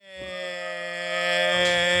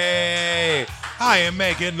I am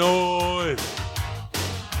making noise.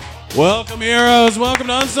 Welcome, heroes. Welcome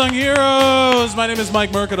to Unsung Heroes. My name is Mike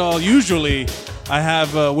Mercadal. Usually, I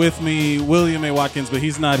have with me William A. Watkins, but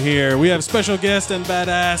he's not here. We have special guest and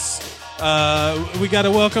badass. We got to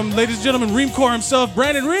welcome, ladies and gentlemen, Ream Corps himself,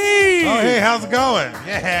 Brandon Ream. Oh, hey, how's it going?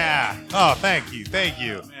 Yeah. Oh, thank you.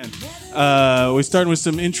 We're starting with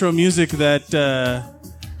some intro music that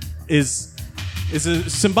is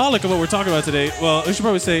symbolic of what we're talking about today. Well, I should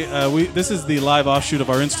probably say this is the live offshoot of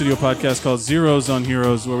our in-studio podcast called Zeros on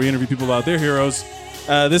Heroes, where we interview people about their heroes.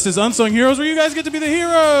 This is Unsung Heroes, where you guys get to be the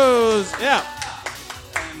heroes. Yeah.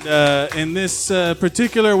 And in this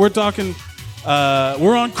particular, we're talking...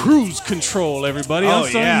 we're on cruise control, everybody. Oh,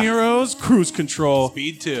 Unsung yeah. Heroes, cruise control.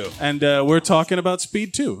 Speed 2. And we're talking about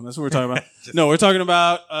Speed 2. That's what we're talking about. No, we're talking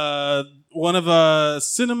about one of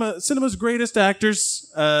cinema's greatest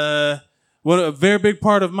actors. A very big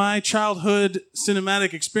part of my childhood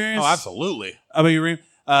cinematic experience. Oh, absolutely. How about you, Reem?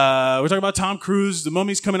 We're talking about Tom Cruise. The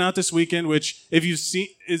Mummy's coming out this weekend, which, if you've seen,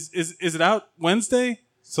 is it out Wednesday?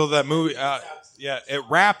 So that movie, yeah, it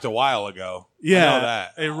wrapped a while ago. Yeah.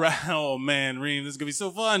 I know that. Oh, man, Reem, this is going to be so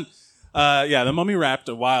fun. Yeah, The Mummy wrapped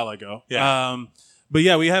a while ago. Yeah. But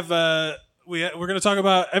yeah, we have, we're going to talk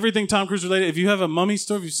about everything Tom Cruise related. If you have a Mummy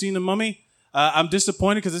story, if you've seen The Mummy, I'm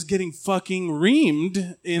disappointed because it's getting fucking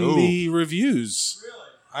reamed in the reviews. Really?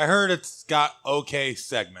 I heard it's got okay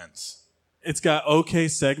segments. It's got okay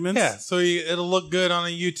segments? Yeah, so it'll look good on a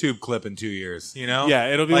YouTube clip in 2 years, you know? Yeah,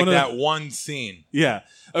 it'll be like one of that one scene. Yeah.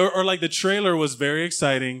 Or like the trailer was very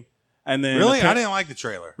exciting. And then Really? I didn't like the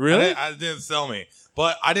trailer. Really? I didn't sell me.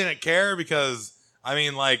 But I didn't care because, I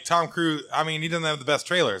mean, like, Tom Cruise, I mean, he doesn't have the best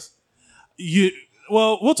trailers.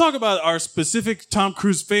 Well, we'll talk about our specific Tom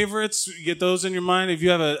Cruise favorites. You get those in your mind. If you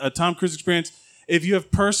have a Tom Cruise experience, if you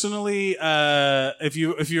have personally, if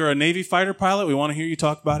you're a Navy fighter pilot, we want to hear you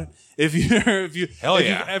talk about it. If you've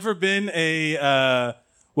ever been a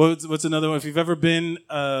what's another one? If you've ever been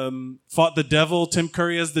fought the devil, Tim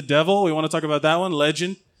Curry as the devil, we want to talk about that one.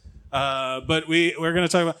 Legend. But we're going to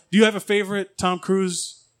talk about. Do you have a favorite Tom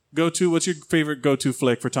Cruise go-to? What's your favorite go-to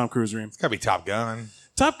flick for Tom Cruise, Reem? It's got to be Top Gun.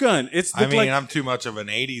 Top Gun. I'm too much of an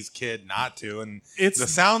 80s kid not to. And it's the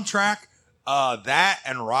soundtrack, that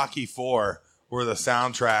and Rocky IV were the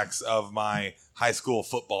soundtracks of my high school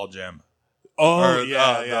football gym.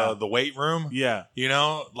 Oh, The weight room. Yeah. You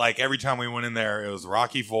know, like every time we went in there, it was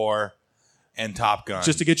Rocky IV and Top Gun.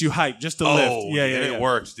 Just to get you hyped, just to lift. Yeah. It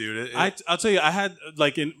worked, dude. I'll tell you, I had,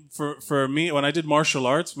 like, for me, when I did martial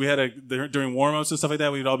arts, we had during warm-ups and stuff like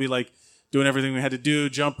that, we'd all be, like, doing everything we had to do,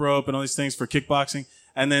 jump rope and all these things for kickboxing.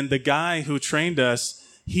 And then the guy who trained us,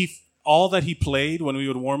 all that he played when we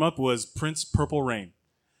would warm up was Prince Purple Rain.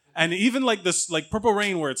 And even like this, like Purple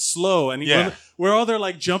Rain where it's slow and we're all there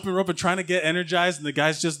like jumping rope and trying to get energized and the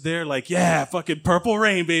guy's just there like, yeah, fucking Purple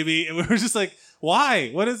Rain, baby. And we were just like, why?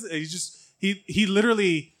 What is it? He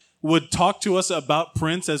literally would talk to us about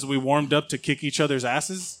Prince as we warmed up to kick each other's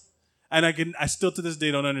asses. And I still to this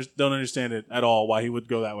day don't understand it at all why he would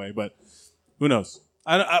go that way, but who knows?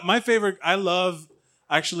 My favorite, I love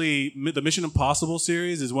actually the Mission Impossible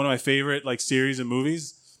series is one of my favorite like series and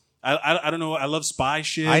movies. I don't know. I love spy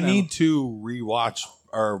shit. I need to rewatch,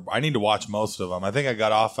 or I need to watch most of them. I think I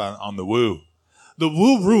got off on the Woo. The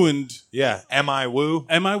Woo ruined. Yeah, M.I. Woo.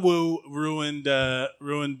 M.I. Woo ruined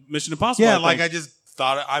Mission Impossible. Yeah, I just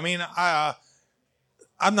thought. I mean,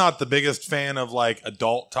 I'm not the biggest fan of like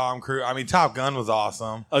adult Tom Cruise. I mean, Top Gun was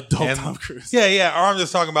awesome. Tom Cruise. Yeah. Or I'm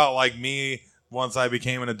just talking about like me once I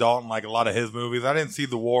became an adult and like a lot of his movies. I didn't see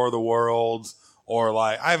The War of the Worlds. Or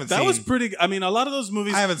like I haven't seen. That was pretty. I mean, a lot of those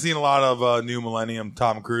movies. I haven't seen a lot of New Millennium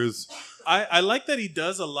Tom Cruise. I like that he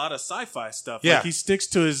does a lot of sci-fi stuff. Yeah, like he sticks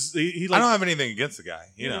to his. He like, I don't have anything against the guy.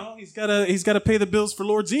 You know, he's got to pay the bills for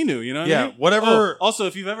Lord Xenu. You know. Yeah, what I mean? whatever. Oh, also,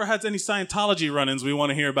 if you've ever had any Scientology run-ins, we want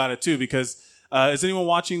to hear about it too. Because is anyone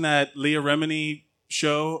watching that Leah Remini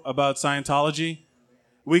show about Scientology?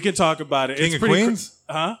 We can talk about it. King of Queens,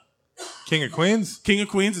 huh? King of Queens. King of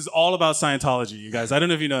Queens is all about Scientology. You guys, I don't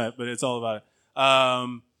know if you know that, but it's all about it.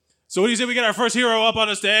 So what do you say we get our first hero up on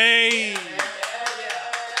the stage?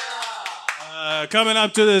 Coming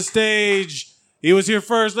up to the stage, he was here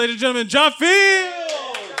first, ladies and gentlemen, John Field.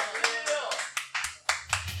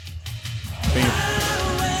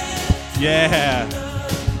 Yeah.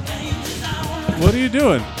 What are you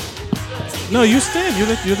doing? No, you stand.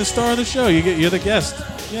 You're the star of the show. You're the guest.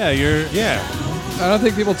 Yeah. I don't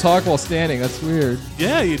think people talk while standing. That's weird.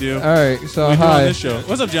 Yeah, you do. All right, so we do hi. on this show.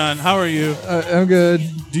 What's up, John? How are you? I'm good.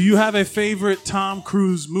 Do you have a favorite Tom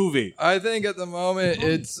Cruise movie? I think at the moment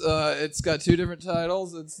it's got two different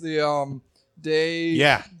titles. It's the Day.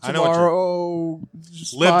 Yeah, I know what Tomorrow.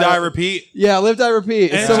 Live, Die, Repeat. Yeah, Live, Die,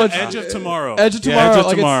 Repeat. It's so much. Edge of Tomorrow. Edge of Yeah, Tomorrow. Edge of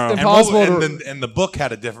like Tomorrow. It's impossible. And the book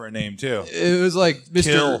had a different name too. It was like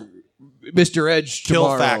Mr. Edge. Kill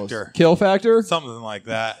Tomorrows. Factor. Kill Factor. Something like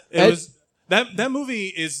that. It was that movie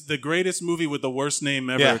is the greatest movie with the worst name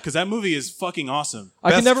ever Yeah. because that movie is fucking awesome. I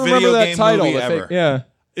can Best never remember video that game title. movie the ever. fake- yeah.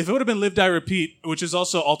 If it would have been Live, Die, Repeat, which is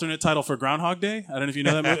also alternate title for Groundhog Day. I don't know if you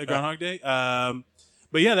know that movie, Groundhog Day.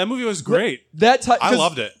 But yeah, that movie was great. I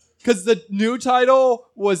loved it. Because the new title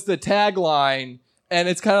was the tagline, and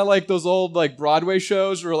it's kind of like those old like Broadway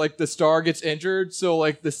shows where like the star gets injured, so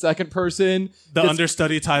like the second person, The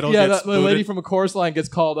understudy title yeah, gets the lady booted. from a chorus line gets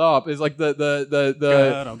called up. Is like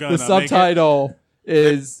the I'm gonna subtitle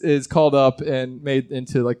is called up and made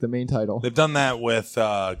into like the main title. They've done that with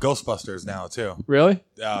Ghostbusters now too. Really?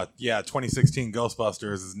 2016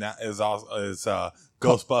 Ghostbusters is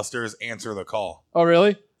Ghostbusters Answer the Call. Oh,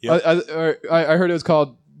 really? Yep. I heard it was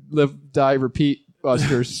called Live, Die, Repeat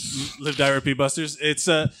Busters. Live, Die, Repeat Busters. It's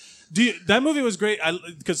that movie was great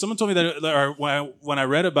because someone told me that or when I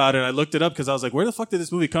read about it, I looked it up because I was like, where the fuck did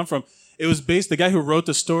this movie come from? It was based. The guy who wrote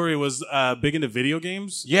the story was big into video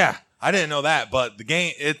games. Yeah, I didn't know that, but the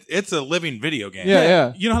game it's a living video game.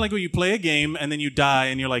 Yeah. You know how like when you play a game and then you die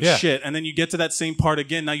and you're like Yeah. shit, and then you get to that same part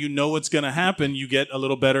again. Now you know what's gonna happen. You get a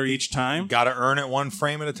little better each time. Got to earn it one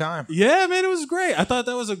frame at a time. Yeah, man, it was great. I thought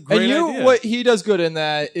that was a great And idea. what he does good in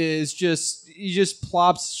that is he just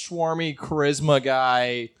plops swarmy charisma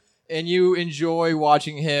guy, and you enjoy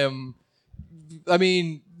watching him. I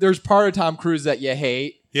mean, there's part of Tom Cruise that you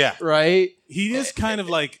hate, Yeah, right? He is kind of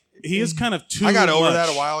like too. I got over much. that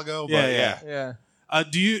a while ago. But Yeah. Yeah.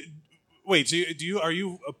 Do you wait? So are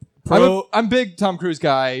you a pro? I'm a big Tom Cruise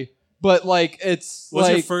guy, but like it's What's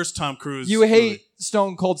like your first Tom Cruise? you hate movie?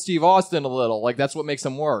 Stone Cold Steve Austin a little. Like that's what makes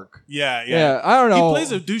him work. Yeah. Yeah, I don't know. He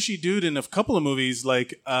plays a douchey dude in a couple of movies,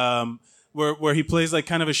 like where he plays like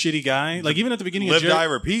kind of a shitty guy. Like even at the beginning Live, of Die,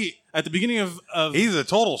 Repeat. at the beginning of He's a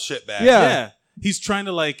total shitbag. Yeah. he's trying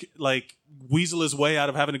to like weasel his way out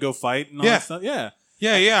of having to go fight and all Yeah. that stuff. Yeah.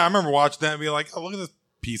 Yeah. I remember watching that and being like, "Oh, look at this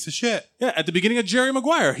piece of shit." Yeah, at the beginning of Jerry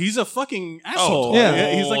Maguire, he's a fucking asshole.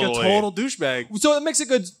 Yeah. He's like a Totally. total douchebag. So it makes a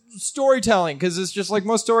good storytelling because it's just like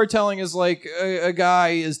most storytelling is like a guy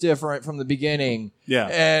is different from the beginning. Yeah.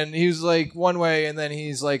 And he's like one way and then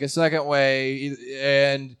he's like a second way.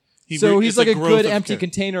 And It's he's like a growth good of empty character.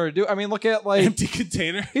 container to do. I mean, look at like. Empty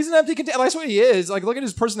container. He's an empty container. That's what he is. Like, look at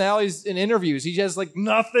his personalities in interviews. He has like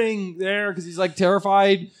nothing there because he's like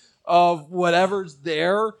terrified of whatever's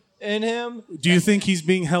there in him. Do you think he's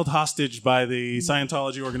being held hostage by the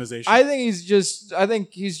Scientology organization? I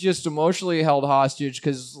think he's just emotionally held hostage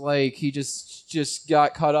because like he just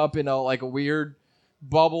got caught up in a weird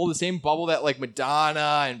bubble, the same bubble that like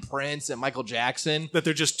Madonna and Prince and Michael Jackson. that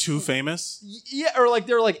they're just too famous. Yeah, or like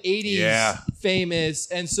they're like 80s Yeah. famous,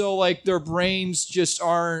 and so like their brains just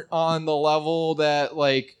aren't on the level that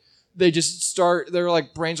like they just start. Their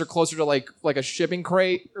like brains are closer to like a shipping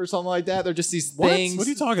crate or something like that. They're just these things. What are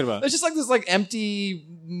you talking about? It's just like this like empty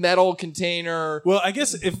metal container Well, I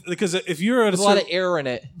guess if you're at with a lot of air in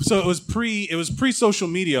it. so it was pre social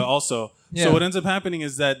media also. Yeah. So what ends up happening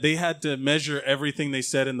is that they had to measure everything they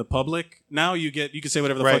said in the public. Now you can say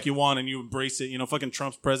whatever the Right. fuck you want and you embrace it. You know, fucking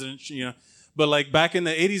Trump's president. You know, but like back in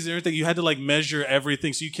the 80s and everything, you had to like measure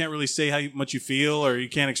everything, so you can't really say how much you feel or you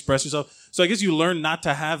can't express yourself. So I guess you learn not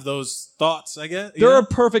to have those thoughts. I guess you They're know? a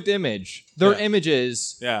perfect image. They're Yeah.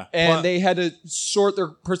 images. Yeah. And Well- they had to sort their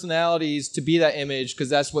personalities to be that image because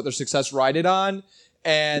that's what their success rided on.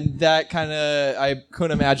 And that kind of, I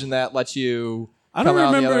couldn't imagine that lets you. I don't come out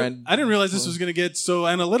on the remember. other end. I didn't realize this was going to get so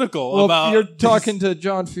analytical Well, about. you're talking to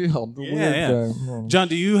John Field. the Yeah, weird yeah. guy. John,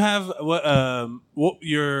 do you have what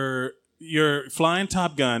you're flying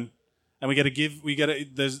Top Gun, and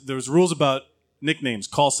there's rules about nicknames,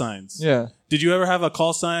 call signs. Yeah. Did you ever have a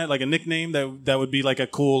call sign, like a nickname that would be like a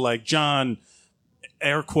cool, like John,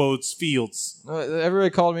 air quotes, Fields? Everybody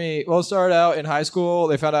called me. Well, it started out in high school.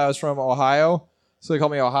 They found out I was from Ohio, so they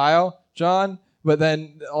called me Ohio John. But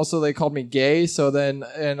then also they called me gay.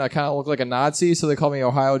 And I kind of look like a Nazi, so they called me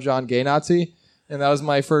Ohio John Gay Nazi. And that was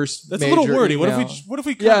my first. That's a major little wordy. email. What if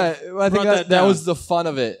we? Yeah, I think brought that down? was the fun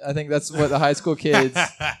of it. I think that's what the high school kids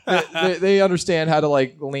they understand how to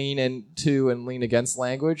like lean into and lean against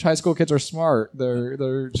language. High school kids are smart.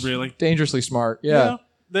 They're Really? dangerously smart. Yeah.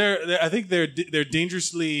 I think they're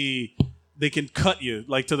dangerously. They can cut you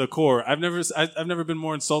like to the core. I've never been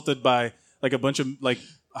more insulted by like a bunch of like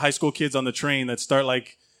high school kids on the train that start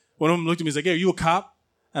like one of them looked at me, he's like, "Hey, are you a cop?"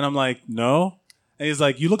 And I'm like, "No." And he's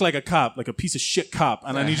like, "You look like a cop, like a piece of shit cop."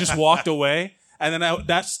 And then he just walked away. And then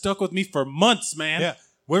that stuck with me for months, man. Yeah.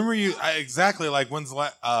 When were you exactly like?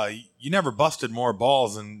 You never busted more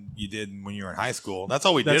balls than you did when you were in high school. That's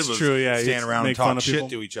all we That's did was true, yeah. stand around and Make fun talk of shit people.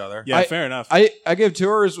 to each other. Yeah, fair enough. I give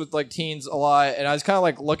tours with like teens a lot, and I was kind of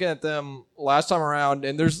like looking at them last time around,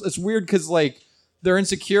 and it's weird because like they're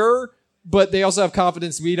insecure, but they also have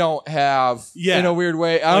confidence we don't have in a weird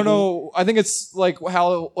way. I don't know. I think it's like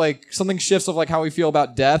how like something shifts of like how we feel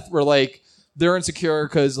about death. We're like they're insecure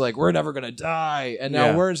because like we're never gonna die, and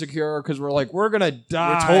now we're insecure because we're like we're gonna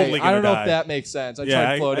die. We're totally gonna I don't know die. if that makes sense. I Yeah,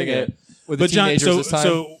 tried I floating get it with the But John, teenagers this time.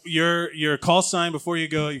 so your call sign before you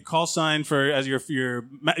go, your call sign for as your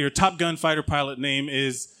Top Gun fighter pilot name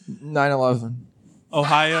is 9/11.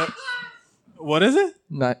 Ohio. What is it?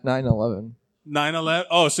 9/11. 9/11.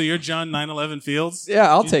 Oh, so you're John 9/11 Fields? Yeah,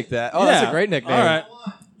 I'll take that. Oh, that's Yeah. a great nickname. All right.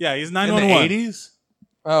 Yeah, he's In the 911. 80s,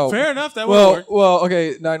 Oh, Fair enough. That would work. well,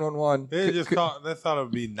 okay, 911. they thought it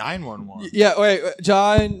would be 911. Yeah, wait,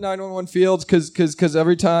 John 911 Fields, because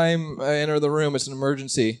every time I enter the room, it's an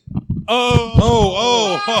emergency.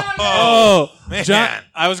 Oh, Man. John,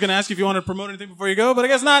 I was going to ask you if you wanted to promote anything before you go, but I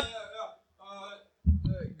guess not.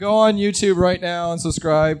 Go on YouTube right now and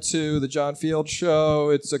subscribe to the John Field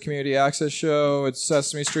Show. It's a community access show. It's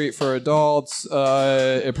Sesame Street for adults.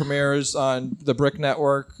 It premieres on the Brick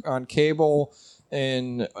Network on cable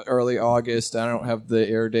in early August. I don't have the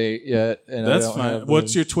air date yet. And That's I don't fine. have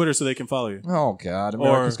What's your Twitter so they can follow you? Oh God!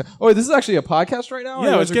 Oh, wait, this is actually a podcast right now. Yeah,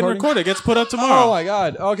 Are you it's guys getting recording? recorded. It gets put up tomorrow. Oh my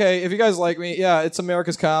God! Okay, if you guys like me, yeah, it's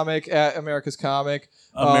America's Comic at America's Comic.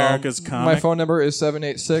 America's Comic. My phone number is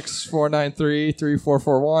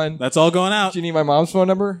 786-493-3441. That's all going out. Do you need my mom's phone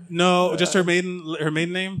number? No, just her maiden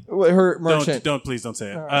name. Her merchant. Don't please don't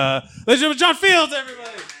say it. Ladies and gentlemen, John Fields, everybody.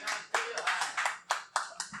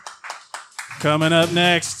 Coming up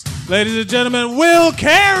next, ladies and gentlemen, Will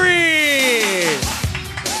Carey.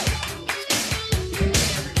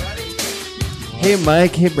 Hey,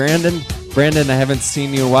 Mike. Hey, Brandon. Brandon, I haven't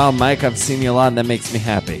seen you in a while. Mike, I've seen you a lot, and that makes me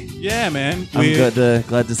happy. Yeah, man. I'm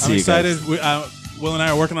glad to see I'm you excited. guys. Will and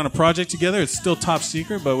I are working on a project together. It's still top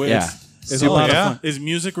secret, but Yeah. it's a lot yeah. of fun. Is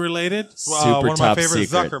music related? Super one of my top favorite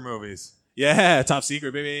secret. Zucker movies. Yeah, top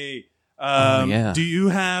secret, baby. yeah. Do you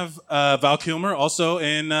have Val Kilmer also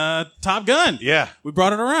in Top Gun? Yeah. We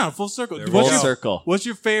brought it around full circle. Full circle. What's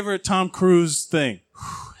your favorite Tom Cruise thing?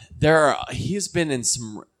 He's been in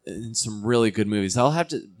some really good movies. I'll have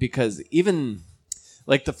to, because even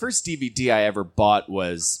like the first DVD I ever bought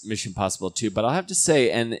was Mission Impossible 2, but I'll have to say,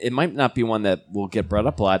 and it might not be one that will get brought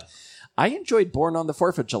up a lot, I enjoyed Born on the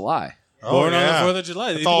 4th of July. Born on the 4th of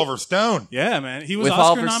July. It's Oliver Stone. Yeah, man. He was With Oscar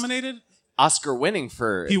Oliver nominated. Oscar winning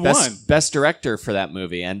for He won. best director for that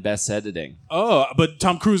movie and best editing. Oh, but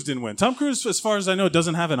Tom Cruise didn't win. Tom Cruise, as far as I know,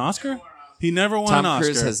 doesn't have an Oscar. He never won an Tom Oscar.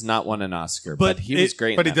 Cruise has not won an Oscar, But but he was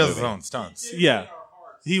great. But in he that does movie. his own stunts. Yeah.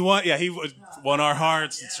 He won. Yeah, won our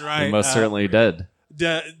hearts. That's right. He most certainly did.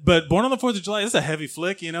 But Born on the 4th of July is a heavy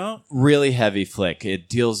flick, you know? Really heavy flick. It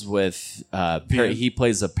deals with he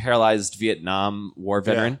plays a paralyzed Vietnam War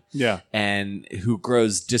veteran, Yeah. and who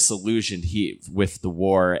grows disillusioned with the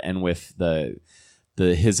war and with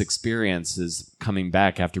his experiences coming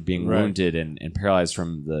back after being Right. wounded and paralyzed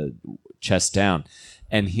from the chest down.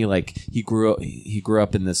 And he grew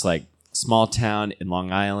up in this like small town in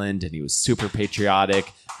Long Island, and he was super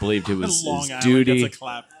patriotic. Believed it was Long his Island duty. gets a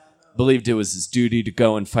clap. Believed it was his duty to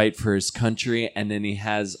go and fight for his country, and then he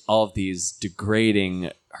has all of these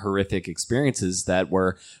degrading, horrific experiences that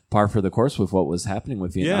were par for the course with what was happening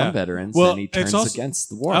with Vietnam veterans, Well, and he it's turns also- against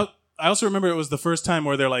the war. I also remember it was the first time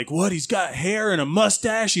where they're like, "What? He's got hair and a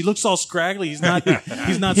mustache. He looks all scraggly. He's not.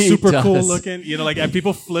 He's not He super does. cool looking. You know, like and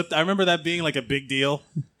people flipped. I remember that being like a big deal.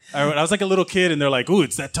 I was like a little kid, and they're like, "Ooh,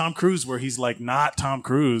 it's that Tom Cruise where he's like not Tom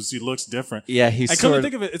Cruise. He looks different." Yeah, he's I come sort to of-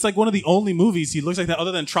 think of it, it's like one of the only movies he looks like that,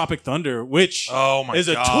 other than Tropic Thunder, which Oh my is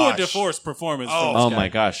a tour gosh. de force performance. Oh. from this Oh guy. my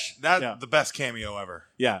gosh. That's the best cameo ever.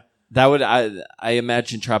 Yeah. That would I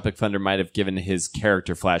imagine Tropic Thunder might have given his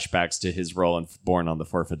character flashbacks to his role in Born on the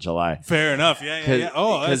 4th of July. Fair enough. Yeah.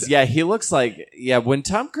 Oh, Because he looks like when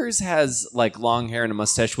Tom Cruise has like long hair and a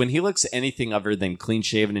mustache, when he looks anything other than clean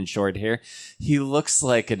shaven and short hair, he looks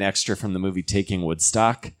like an extra from the movie Taking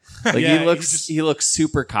Woodstock. Like Yeah, he looks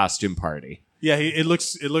super costume party. yeah. It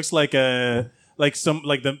looks like the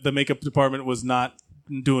makeup department was not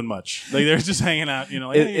doing much. Like they're just hanging out. You know,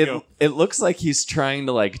 like, there you go. It looks like he's trying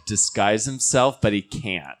to like disguise himself, but he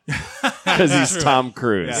can't because he's Tom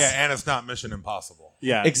Cruise. Yeah, and it's not Mission Impossible.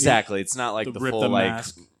 Yeah, Exactly. It's not like the rip full the like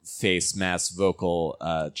mask. face mask vocal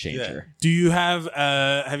changer. Do you have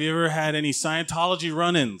you ever had any Scientology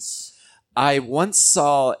run-ins? I once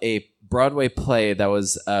saw a Broadway play that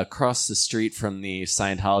was across the street from the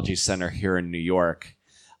Scientology Center here in New York.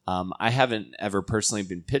 I haven't ever personally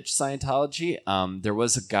been pitched Scientology. There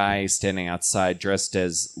was a guy standing outside dressed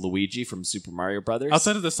as Luigi from Super Mario Brothers.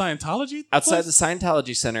 Outside of the Scientology? Outside place? the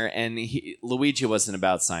Scientology Center, and Luigi wasn't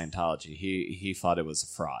about Scientology. He thought it was a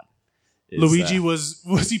fraud. Luigi was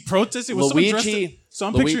he protesting? Was someone dressed Luigi- so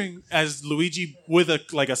I'm Lui- picturing as Luigi with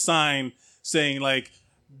a sign saying like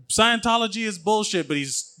Scientology is bullshit, but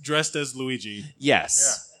he's dressed as Luigi.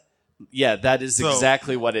 Yes. Yeah, that is So-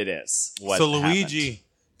 exactly what it is. What So happened. Luigi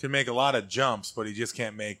can make a lot of jumps, but he just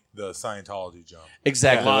can't make the Scientology jump.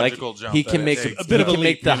 Exactly. Yeah. Like, Logical jump he that can it make takes. A bit he of a can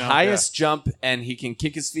make leap, the you know? highest jump, and he can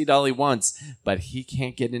kick his feet all he wants, but he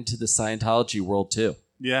can't get into the Scientology world too.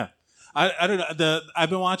 Yeah. I don't know. I've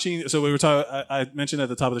been watching. So we were talking. I mentioned at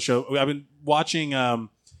the top of the show. I've been watching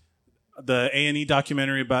the A&E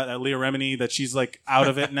documentary about Leah Remini. That she's like out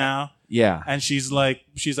of it now, Yeah. and she's like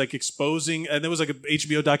exposing. And there was like a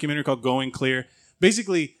HBO documentary called Going Clear.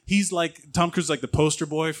 Basically, he's like Tom Cruise, is like the poster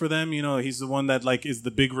boy for them. You know, he's the one that like is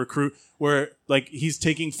the big recruit. Where like he's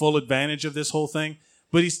taking full advantage of this whole thing.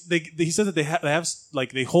 But he said that they have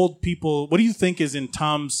like they hold people. What do you think is in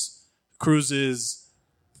Tom's Cruise's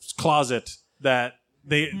closet that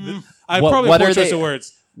they I probably what poor are choice they- of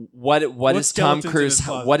words. What is Tom skeletons in Cruise? his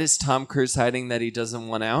closet? What is Tom Cruise hiding that he doesn't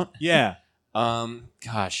want out? Yeah.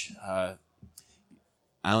 Gosh, I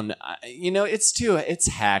don't know. It's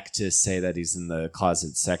hack to say that he's in the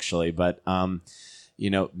closet sexually, but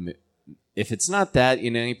if it's not that,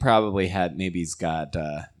 he probably had. Maybe he's got.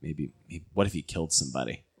 What if he killed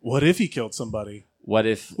somebody? What if he killed somebody? What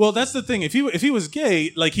if? Well, that's the thing. If he was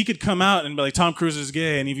gay, like he could come out and be like Tom Cruise is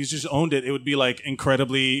gay, and if he's just owned it, it would be like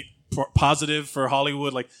incredibly positive for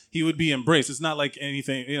Hollywood. Like he would be embraced. It's not like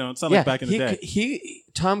anything. It's not like back in the day.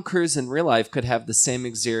 Tom Cruise in real life could have the same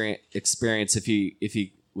experience if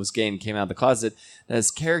he was gay and came out of the closet that his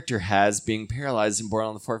character has being paralyzed and born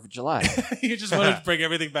on the 4th of July. You just wanted to bring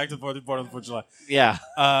everything back to the 4th of July. Yeah,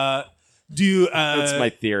 Do you? that's my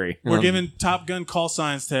theory. We're giving Top Gun call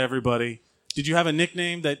signs to everybody. Did you have a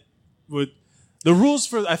nickname that would? The rules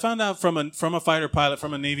for I found out from a fighter pilot,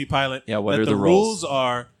 from a Navy pilot. Yeah, what that are the rules rules?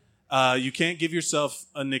 are? You can't give yourself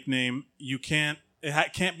a nickname. You can't.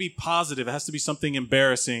 Can't be positive. It has to be something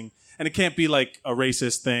embarrassing, and it can't be like a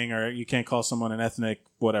racist thing, or you can't call someone an ethnic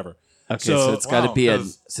whatever. Okay, so it's got to Wow, be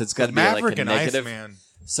Maverick like a and negative. Iceman.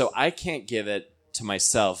 So I can't give it to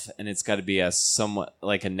myself, and it's got to be a somewhat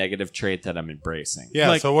like a negative trait that I'm embracing. Yeah.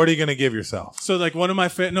 Like- So what are you going to give yourself? So like one of my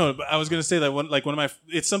no, but I was gonna say that one of my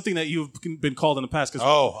it's something that you've been called in the past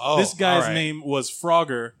because this guy's all right. name was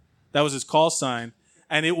Frogger. That was his call sign,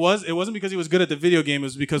 and it wasn't because he was good at the video game. It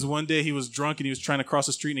was because one day he was drunk and he was trying to cross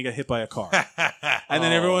the street and he got hit by a car, and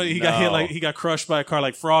then everyone got hit he got crushed by a car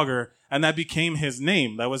like Frogger, and that became his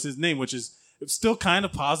name. That was his name, which is still kind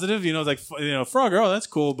of positive, like Frogger. Oh, that's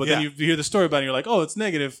cool, but then Yeah. you hear the story about it, and you're like, oh, it's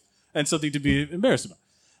negative and something to be embarrassed about.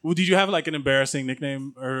 Well, did you have like an embarrassing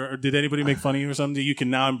nickname, or did anybody make fun of you or something that you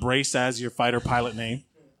can now embrace as your fighter pilot name?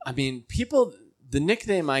 I mean, the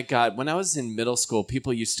nickname I got when I was in middle school,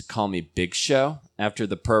 people used to call me Big Show after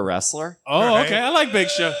the pro wrestler. Oh, Right. okay. I like Big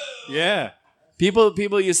Show. Yeah.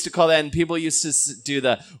 People used to call that, and people used to do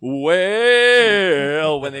the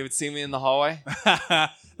well when they would see me in the hallway. I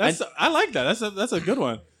like that. That's a good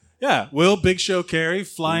one. Yeah. Will Big Show carry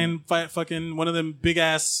flying fucking one of them big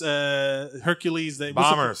ass Hercules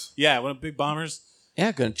Bombers. Yeah, one of the big bombers.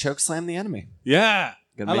 Yeah, gonna choke slam the enemy. Yeah.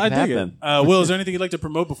 Gonna I make it dig happen. it. Will, is there anything you'd like to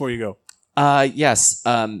promote before you go? Yes.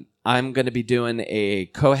 I'm going to be doing a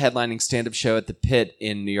co-headlining stand-up show at the Pit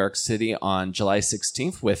in New York City on July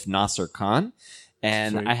 16th with Nasser Khan.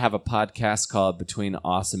 And Sweet. I have a podcast called Between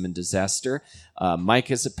Awesome and Disaster. Mike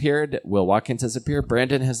has appeared. Will Watkins has appeared.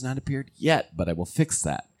 Brandon has not appeared yet, but I will fix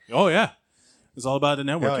that. Oh yeah. It's all about the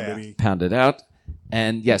networking, Hell yeah. baby. Pound it out.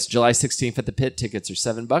 And yes, July 16th at the Pit. Tickets are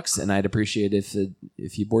 $7, and I'd appreciate if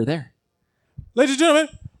you were there. Ladies and gentlemen,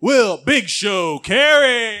 Will Big Show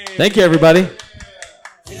carry. Thank you, everybody.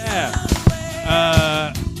 Yeah.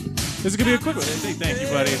 This is going to be a quick one. Thank you,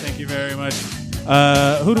 buddy. Thank you very much.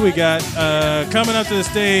 Who do we got? Coming up to the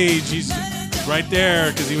stage. He's right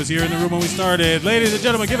there because he was here in the room when we started. Ladies and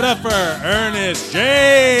gentlemen, give it up for Ernest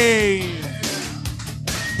James.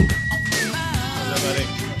 What's up, buddy?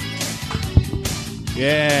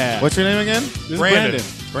 Yeah. What's your name again? This is Brandon.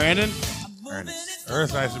 Brandon?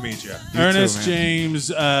 Ernest, nice to meet you. Ernest too, man. James,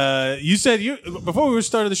 you said before we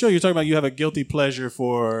started the show, you were talking about you have a guilty pleasure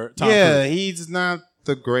for Tom Yeah, Cruise. he's not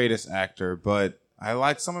the greatest actor, but I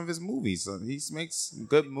like some of his movies. He makes some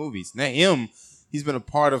good movies. Now he's been a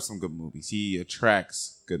part of some good movies. He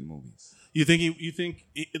attracts good movies. You think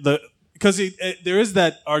because there is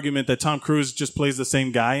that argument that Tom Cruise just plays the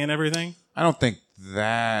same guy and everything. I don't think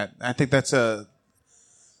that. I think that's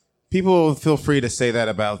people feel free to say that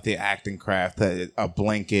about the acting craft, that a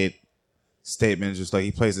blanket statement, just like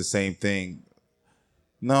he plays the same thing.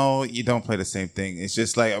 No, you don't play the same thing. It's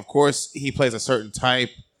just like, of course, he plays a certain type,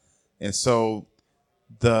 and so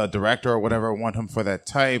the director or whatever want him for that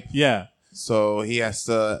type. Yeah. So he has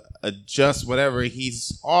to adjust whatever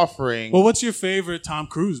he's offering. Well, what's your favorite Tom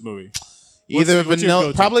Cruise movie? Either what's your Vanilla,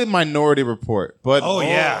 go-to? probably Minority Report, but Oh,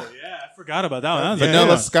 yeah. Yeah, I forgot about that one. That was Vanilla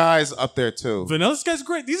yeah. Sky's up there too. Vanilla Sky's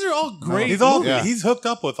great. These are all great. He's Yeah. he's hooked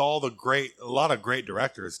up with a lot of great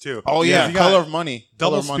directors too. Oh yeah, You got Color of Money,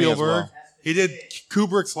 Double Color of Money as Spielberg. well. He did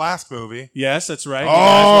Kubrick's last movie. Yes, that's right. Oh,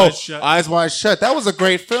 Eyes Wide Shut. Eyes Wide Shut. That was a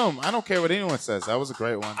great film. I don't care what anyone says. That was a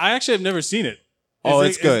great one. I actually have never seen it. Oh, Is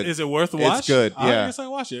it's it- good. Is it worth a It's watch? good, I yeah. guess I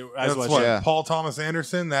watch it. That's Eyes Wide what Shut. Yeah. Paul Thomas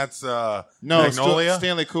Anderson. That's No, Magnolia.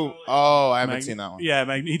 Stanley Kubrick. Oh, I haven't seen that one. Yeah,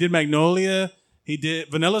 he did Magnolia. He did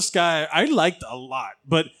Vanilla Sky. I liked a lot,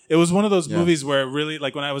 but it was one of those Yeah. movies where really,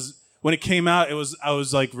 like when it came out, I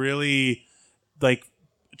was like really like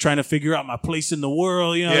trying to figure out my place in the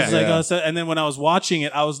world. You know, Yeah. it's like, Yeah. and then when I was watching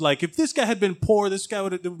it, I was like, if this guy had been poor,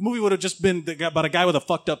 the movie would have just been about a guy with a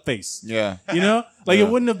fucked up face. Yeah. You know, like Yeah. it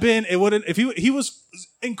wouldn't have been. It wouldn't if he was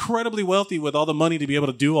incredibly wealthy with all the money to be able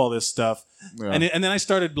to do all this stuff. Yeah. And then I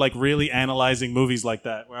started like really analyzing movies like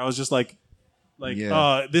that, where I was just like,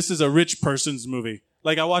 Yeah. this is a rich person's movie.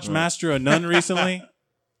 Like I watched Master of None recently,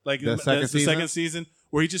 like The second season? second season,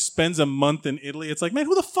 where he just spends a month in Italy. It's like, man,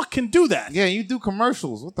 who the fuck can do that? Yeah, you do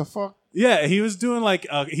commercials. What the fuck? Yeah, he was doing like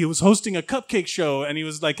he was hosting a cupcake show, and he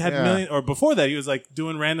was like had Yeah. million or before that he was like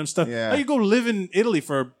doing random stuff. Yeah. How you go live in Italy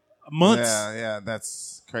for months? Yeah,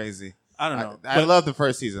 that's crazy. I don't know. I But love the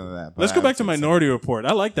first season of that. but let's I go back to haven't seen Minority Report.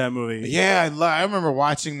 I like that movie. second. Yeah, I remember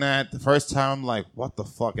watching that the first time. I'm like, what the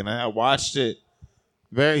fuck? And I watched it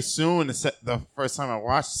very soon. The first time I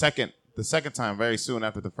watched, the second time very soon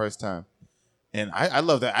after the first time, and I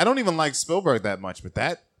love that. I don't even like Spielberg that much, but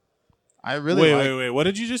that I really like. Wait. What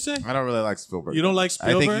did you just say? I don't really like Spielberg. You don't like I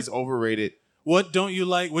think Spielberg? he's overrated. What don't you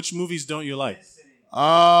like? Which movies don't you like?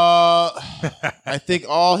 I think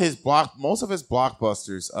most of his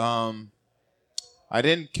blockbusters. I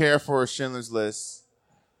didn't care for Schindler's List.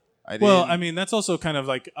 Well, I mean, that's also kind of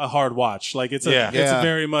like a hard watch. Like it's Yeah. Yeah.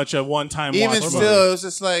 very much a one-time even watch. still, it was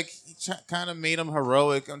just like he kind of made him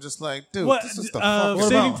heroic. I'm just like, dude, What? this is the fuck. What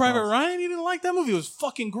Saving about- Private Ryan? You didn't like that movie? It was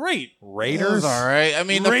fucking great. It was Raiders. all right. I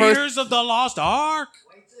mean, the Raiders first of the Lost Ark.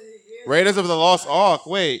 Raiders of the Lost Ark.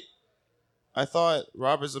 Wait, I thought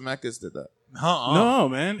Robert Zemeckis did that. No,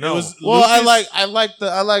 man. It No. was. Well, Lucas- I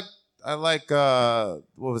like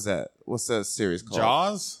what was that? What's that series called?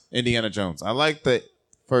 Jaws. Indiana Jones. I like the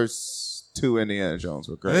first two Indiana Jones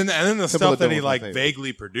were great. And then the Couple stuff of that them he was my like favorite.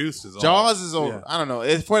 vaguely produced is all. Jaws is over. Yeah. I don't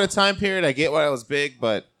know. For the time period, I get why it was big,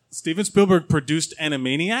 but Steven Spielberg produced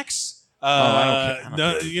Animaniacs. I don't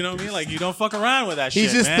care. You know what I mean? Like you don't fuck around with that he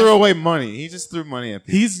shit. just man. threw away money. He just threw money at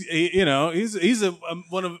people. He's a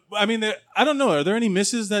one of. I mean, I don't know. Are there any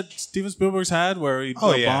misses that Steven Spielberg's had where he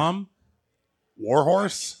Oh, a yeah. bomb?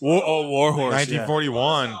 Warhorse. Warhorse.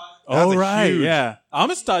 1941. Yeah. That was Oh a right, huge- yeah.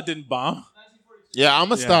 Amistad didn't bomb. Yeah,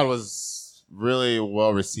 Amistad Yeah. was really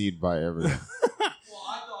well received by everyone.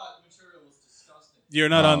 You're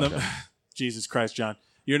not Oh, on the. okay. Jesus Christ, John.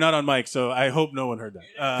 You're not on mic, so I hope no one heard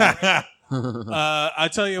that. I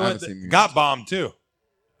tell you I what, haven't seen Got bombed too.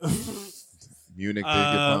 Munich did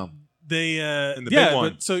get bombed. they In the yeah, big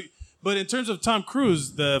one. but in terms of Tom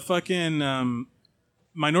Cruise, the fucking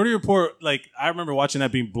Minority Report, like I remember watching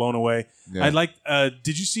that being blown away. Yeah. I like.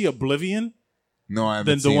 Did you see Oblivion? No, I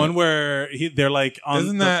haven't The seen one it. where they're like on.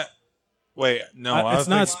 Isn't the- that? Wait, no. I it's was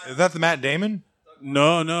not- thinking- Is that the Matt Damon?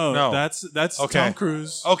 No. No. That's Okay. Tom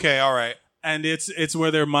Cruise, Okay, all right. and it's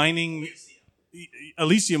where they're mining.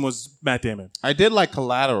 Elysium was Matt Damon. I did like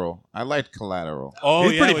Collateral. I liked Collateral. Oh,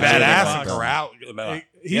 He's yeah, pretty with Jamie badass Foxx. in Corral. He's-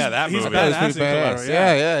 Yeah, that he's movie. badass. That was pretty in badass.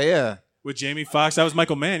 Collateral, Yeah. With Jamie Foxx. That was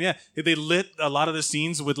Michael Mann. Yeah, they lit a lot of the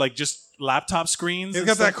scenes with like just laptop screens. He's and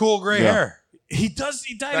got stuff. that cool gray Yeah. hair. He does.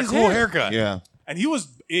 He dyed That his cool hair. haircut. Yeah. And he was.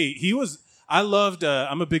 I loved.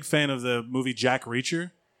 I'm a big fan of the movie Jack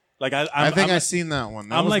Reacher. Like I think I've seen that one.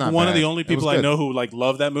 That I'm was like not one of bad. the only It was people I good. know who like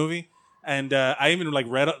love that movie. And I even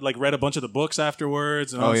read a bunch of the books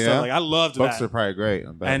afterwards and all Oh, that yeah? stuff. Like I loved Books that. are probably great.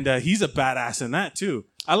 I bet. And he's a badass in that too.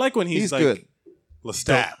 I like when he's like, good.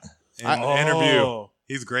 Lestat. In I- the interview. Oh.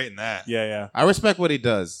 He's great in that. Yeah. I respect what he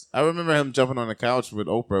does. I remember him jumping on the couch with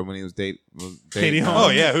Oprah when he was dating Katie her. Holmes. Oh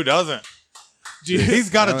yeah, who doesn't? He's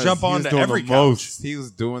got to jump on to every couch. most. He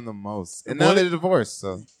was doing the most. And now What- they're divorced,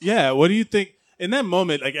 so Yeah. What do you think? In that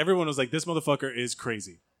moment, like everyone was like, "This motherfucker is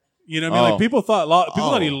crazy." You know what I mean? Oh. Like people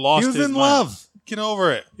thought he lost. He was his in mind. love. Get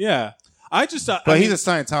over it. Yeah. I just But I he's mean, a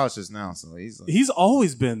Scientologist now, so he's like, he's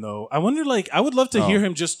always been though. I wonder, like, I would love to Oh. hear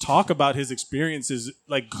him just talk about his experiences,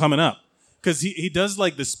 like coming up, because he does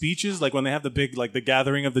like the speeches, like when they have the big like the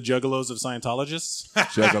gathering of the juggalos of Scientologists.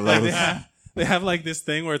 juggalos. They have like this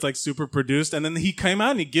thing where it's like super produced, and then he came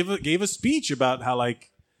out and he gave a speech about how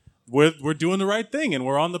like we're doing the right thing and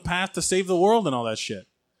we're on the path to save the world and all that shit.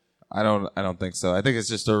 I don't think so. I think it's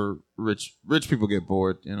just a rich people get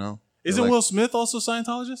bored, you know. Isn't They're like, Will Smith also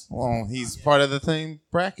Scientologist? Well, he's part of the same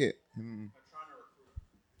bracket.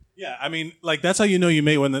 Yeah, I mean, like that's how you know you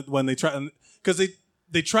made when they try, because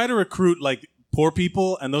they try to recruit like poor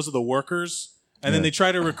people, and those are the workers, and then they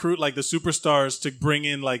try to recruit like the superstars to bring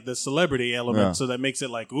in like the celebrity element, Yeah. so that makes it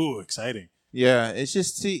like ooh exciting. Yeah, it's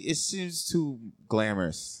just it seems too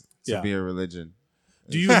glamorous to Yeah. be a religion.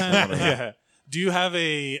 Do you have Do you have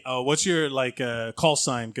a what's your like call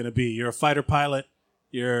sign gonna be? You're a fighter pilot.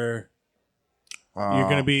 You're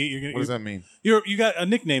gonna be. What does that mean? You got a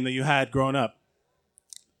nickname that you had growing up.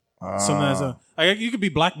 Something that's you could be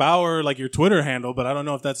Black Bauer, like your Twitter handle, but I don't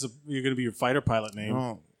know if you're gonna be your fighter pilot name.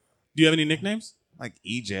 Oh, Do you have any nicknames? like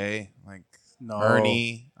EJ, like No.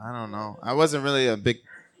 Ernie. I don't know. I wasn't really a big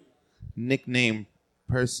nickname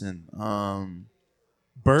person.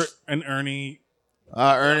 Bert and Ernie.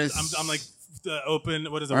 Ernest. I'm like open.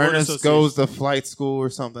 What is it? Ernest goes to flight school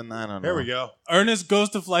or something. I don't know. There we go. Ernest goes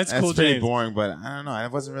to flight That's school. pretty James. boring, but I don't know. I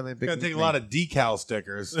wasn't really a big. It's gonna take a nickname. lot of decal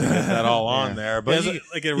stickers to get that all on there, but Yeah,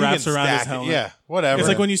 like it wraps can around his stack it. helmet. Yeah, whatever. It's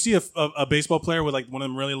like when you see a baseball player with like one of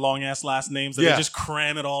them really long ass last names that Yeah. they just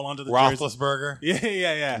cram it all onto the jersey. Roethlisberger.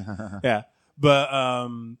 Yeah. But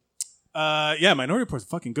yeah, Minority Report's a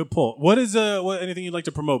fucking good pull. What is anything you'd like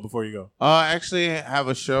to promote before you go? I actually have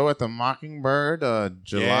a show at the Mockingbird,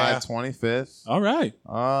 July Yeah. 25th. All right,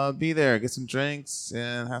 Be there, get some drinks,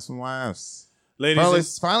 and have some laughs.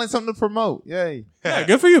 ladies. Finally something to promote. Yay. Yeah,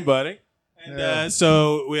 good for you, buddy. And Yeah.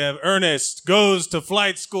 so we have Ernest goes to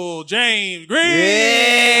flight school. James Green.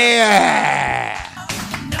 Yeah.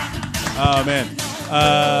 Oh man.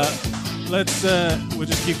 We'll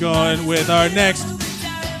just keep going with our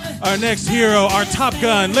next hero, our Top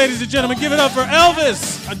Gun. Ladies and gentlemen, give it up for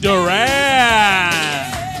Elvis Duran.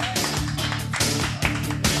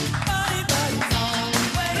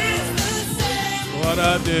 What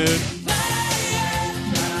up, dude?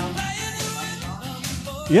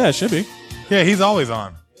 Yeah, it should be. Yeah, he's always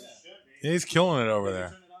on. Yeah, he's killing it over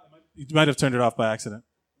there. You might have turned it off by accident.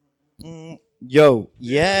 Yo,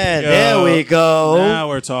 yeah, there we go. Now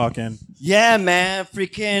we're talking. Yeah, man,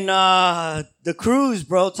 freaking the cruise,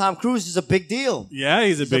 bro. Tom Cruise is a big deal. Yeah,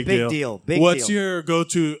 he's a big deal. Big What's deal. your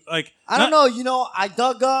go-to? Like, I don't know. You know, I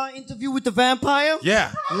dug Interview with the Vampire.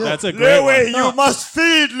 Yeah. That's a great one. you must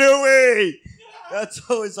feed Louis. That's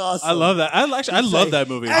always awesome. I love that. I love that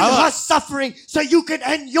movie. And her suffering so you can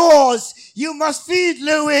end yours. You must feed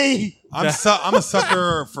Louis. I'm a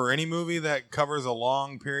sucker for any movie that covers a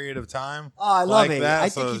long period of time. Oh, I love like it. That, I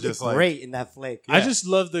so think he it's did just like, great in that flick. I just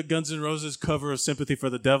love the Guns N' Roses cover of "Sympathy for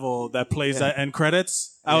the Devil" that plays that end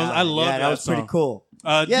credits. I love that. that was song. pretty cool.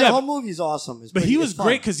 Yeah, the whole movie's awesome. but he was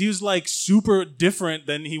great because he was like super different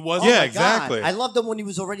than he was. Yeah, my exactly. God. I loved him when he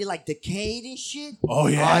was already like decayed and shit. Oh,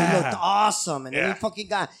 he yeah. looked awesome. And then Yeah. he fucking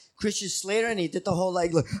got Christian Slater and he did the whole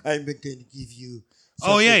like, look, I'm gonna give you.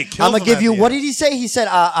 Oh, yeah, he I'm kills gonna him give at you. the What end. did he say? He said,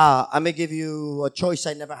 I'm gonna give you a choice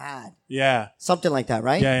I never had. yeah, Something like that,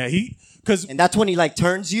 right? yeah. Because And that's when he like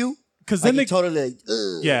turns you. then Like they he totally like,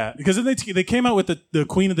 ugh. yeah because then they came out with the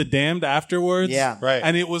Queen of the Damned afterwards. Yeah. Right.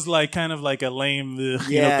 and it was like kind of like a lame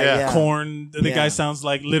Yeah. corn. The Yeah. guy sounds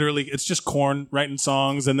like literally it's just corn writing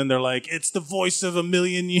songs, and then they're like it's the voice of a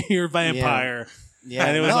million-year vampire. Yeah.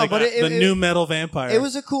 And it was No, like but the new metal vampire. It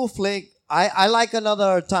was a cool flick. I like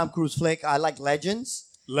another Tom Cruise flick. I like Legends.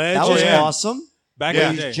 Legend. That was awesome. Back Yeah.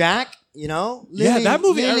 in the day. Jack, you know? Yeah, Lily- that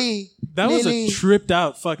movie- Lily- That was Lily- a tripped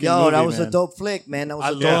out fucking Yo, movie, that was man. a dope flick, man. That was I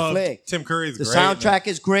a dope loved flick. Tim Curry's The great. soundtrack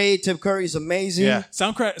is great. Tim Curry's amazing. Yeah.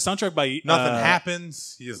 Soundtrack by Nothing uh,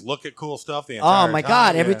 happens. You just look at cool stuff the Oh entire my time.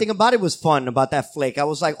 god, Yeah. everything about it was fun about that flick. I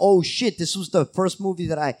was like, oh shit, this was the first movie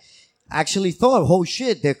that I actually thought, oh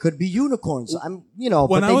shit, there could be unicorns. When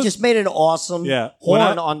but I they was- just made an awesome Yeah. horn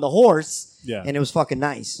When I- on the horse. Yeah. And it was fucking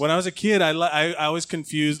nice. When I was a kid, I was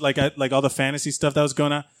confused, like all the fantasy stuff that was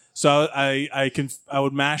going on. So I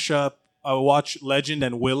would mash up. I would watch Legend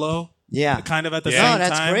and Willow. Yeah. Kind of at the No, same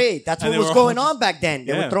that's time. great. That's And what they was were going all- on back then.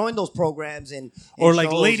 They Yeah. were throwing those programs and Or like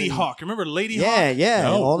shows Lady and- Hawk. Remember Lady Yeah, Hawk? yeah,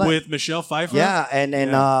 No, all that. with Michelle Pfeiffer. Yeah, and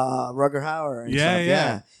Rugger Hauer. And Yeah, stuff,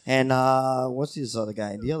 yeah. And what's this other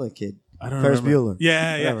guy? The other kid. I don't Ferris remember. Bueller.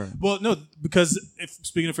 Yeah, yeah. Whatever. Well, no, because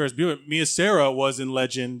speaking of Ferris Bueller, Mia Sara was in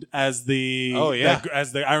Legend as the. Oh, yeah.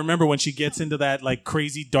 I remember when she gets into that like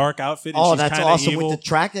crazy dark outfit. And Oh, she's that's kinda awesome evil. with the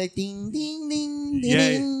track, like ding ding ding ding Yeah.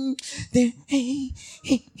 ding, ding, hey,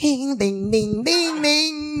 hey, hey, ding ding ding ding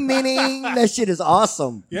ding ding. That shit is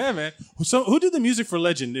awesome. Yeah, man. So who did the music for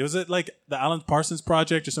Legend? Was it like the Alan Parsons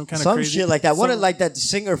Project or some kind of Some crazy shit like that. What some- like that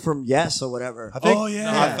singer from Yes or whatever. I think, Oh,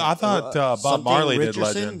 yeah. I thought Bob Something Marley did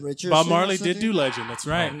Richardson, Legend. Bob or Marley did something? do Legend. That's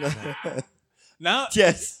right. Now,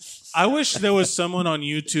 Yes. I wish there was someone on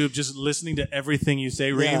YouTube just listening to everything you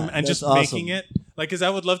say, Reem, Yeah, and just that's making awesome. it. Like, because I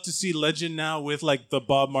would love to see Legend now with like the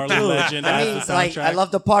Bob Marley Legend I as mean, the like soundtrack. I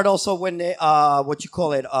love the part also when they, what you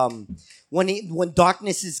call it, when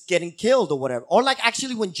Darkness is getting killed or whatever, or like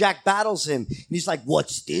actually when Jack battles him, and he's like,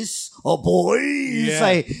 "What's this? A boy?" He's Yeah.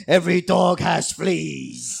 like, "Every dog has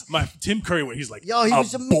fleas." Tim Curry when he's like, Yo, he a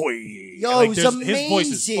was boy. Yo, Like, it was there's- His voice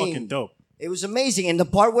is amazing. fucking dope. It was amazing, and the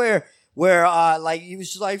part where like he was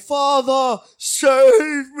just like, "Father,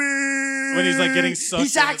 save me!" When he's, like, getting sucked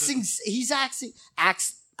he's into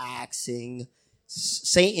axing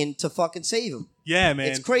Satan to fucking save him. Yeah, man.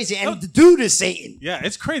 It's crazy, and the dude is Satan. Yeah,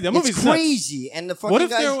 it's crazy. That It's movie's nuts. crazy, and the fucking What if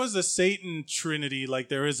guys, there was a Satan Trinity like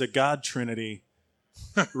there is a God Trinity?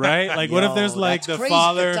 Right? Like, what if there's like that's the crazy,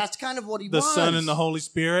 Father, 'cause that's kind of what he the was. Son, and the Holy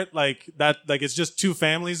Spirit? Like that? Like it's just two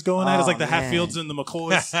families going at it. It's like the man. Hatfields and the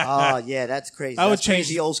McCoys. Oh yeah, that's crazy. I would That's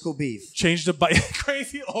crazy change- old school beef. Changed the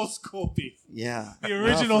crazy old school beef. Yeah, The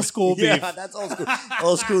original school Yeah, beef. that's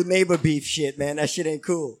old school neighbor beef shit, man. That shit ain't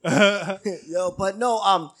cool. Yo, but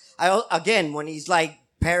no, again, when he's like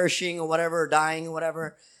perishing or whatever, or dying or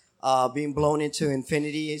whatever, being blown into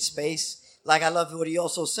infinity space. Like I love what he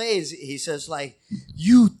also says. He says like,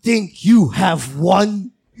 "You think you have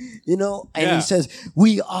won." You know, and Yeah. he says,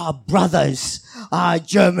 "We are brothers. I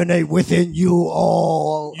germinate within you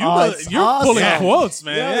all." You're It's pulling awesome. quotes,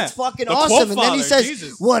 man. Yeah, Yeah. it's fucking The quote awesome. And then he father, says,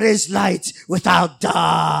 Jesus. "What is light without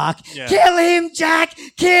dark? Yeah. Kill him, Jack!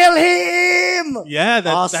 Kill him!" Yeah,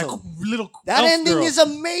 that Awesome. little That elf ending girl. is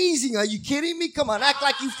amazing. Are you kidding me? Come on, act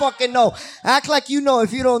like you fucking know. Act like you know.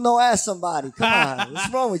 If you don't know, ask somebody. Come on, what's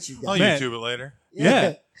wrong with you I'll guys? Man. YouTube it later.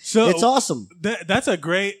 Yeah. So it's awesome. That's a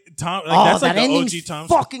great Tom. Like, Oh, that's like that the ending's OG Tom.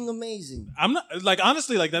 fucking amazing. I'm not like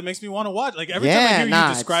honestly like that makes me want to watch. Like every time I hear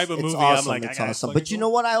you describe a movie, it's I'm awesome. like, it's I gotta awesome. fucking But you go. know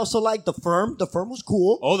what? I also like The Firm. The Firm was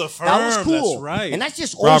cool. Oh, The Firm. That was cool. That's right. And that's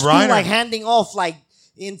just Rob old school, Reiner. like handing off like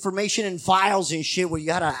information and files and shit where you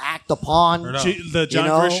gotta act upon. Or no. The John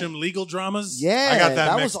know? Grisham legal dramas. Yeah, I got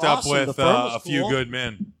that was mixed up awesome. with The Firm was A Few cool. Good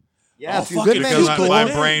Men. Yeah, Oh, A Few fucking Good Men Because is Few cool. my Good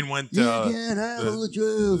Men. brain went You to can't handle the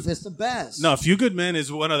truth. It's the best. No, A Few Good Men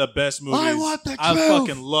is one of the best movies. I want the I truth.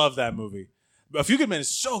 fucking love that movie. A Few Good Men is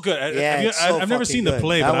so good. Yeah, it's so I've never fucking seen the good.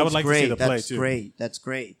 play, That but I would one's like great. to see the play That's too. great. That's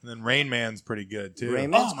great. And then Rain Man's pretty good too. Rain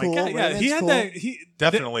Man- Oh my Cool. god! Yeah, he Raymond's had cool. that.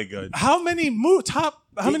 Definitely good. How many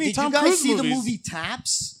Did Tom you guys Cruise see movies? the movie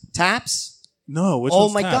Taps? Taps? No, which Oh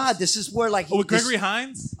one's my Taps? God! This is where like Oh, with this- Gregory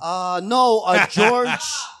Hines. George.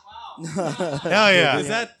 Hell yeah. Is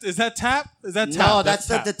that Tap? Is that Tap? No, that's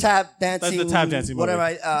the tap dancing. That's the tap dancing movie.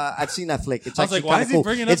 Whatever. I've seen that flick. It's I was actually like, why kind is of he cool.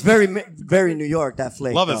 bringing up- It's very New York. That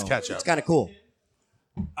flick. Love his though. ketchup. It's kind of cool.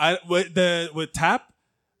 With Tap.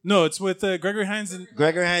 No, it's with Gregory Hines and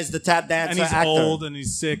Gregory Hines, the tap dancer, and he's actor. old and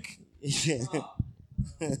he's sick.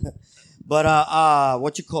 But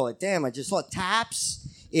what you call it? Damn, I just saw Taps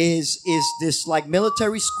is this like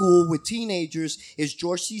military school with teenagers. Is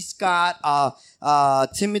George C. Scott,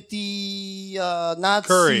 Timothy Nazi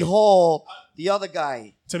Curry. Hall, the other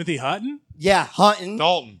guy. Timothy Hutton. Yeah, Hutton.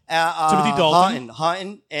 Dalton. Timothy Dalton.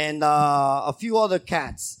 Hutton, and a few other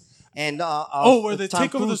cats. And Where they Tom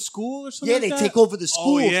take over the Cruise. school or something? Yeah, like they that? take over the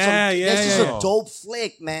school. Oh, yeah, This is yeah. a dope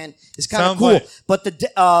flick, man. It's kind of Sounds cool. like- But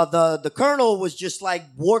the colonel was just like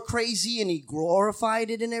war crazy, and he glorified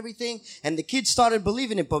it and everything. And the kids started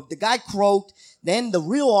believing it. But the guy croaked. Then the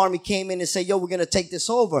real army came in and said, "Yo, we're gonna take this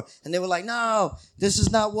over." And they were like, "No, this is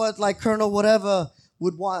not what like Colonel whatever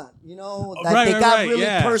would want." You know, like, Right, they right, got right, really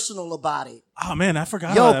yeah. personal about it. Oh man, I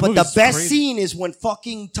forgot. Yo, about that but movie. the It's best crazy. scene is when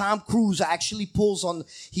fucking Tom Cruise actually pulls on.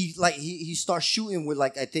 He starts shooting with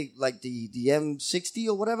like I think like the M60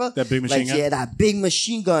 or whatever. That big machine like, gun? Yeah, that big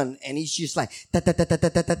machine gun, and he's just like da da da da da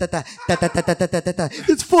da da da da da da da da da da da.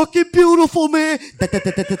 It's fucking beautiful, man. Da da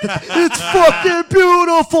da da da da. It's fucking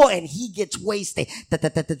beautiful, and he gets wasted. Da da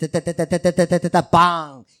da da da da da da da da da da.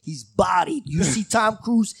 Bang! He's bodied. You see Tom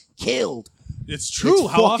Cruise killed. It's true.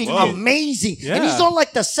 It's How fucking often? amazing. Yeah. And he's on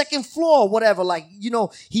like the second floor or whatever. Like, you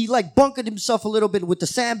know, he like bunkered himself a little bit with the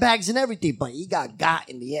sandbags and everything, but he got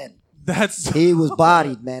in the end. That's He was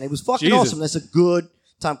bodied, man. It was fucking Jesus. awesome. That's a good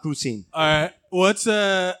Tom Cruise scene. all right.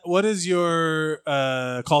 What is your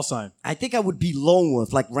call sign? I think I would be Lone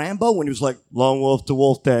Wolf, like Rambo when he was like Lone Wolf to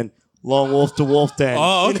Wolf Den, Lone Wolf to Wolf Den.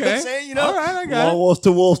 Oh, You know what okay. I'm saying? You know? All right, I got Lone it. Wolf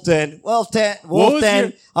to Wolf Den, Wolf Den, What Wolf was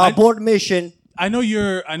Den, your- board mission. I know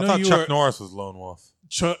you're. I I know thought you Chuck were. Norris was Lone Wolf.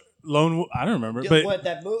 Lone Wolf. I don't remember, Yeah, but what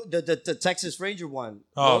that the Texas Ranger one,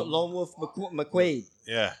 Oh. Lone Wolf McQuaid.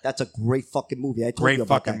 Yeah. That's a great fucking movie. I told Great you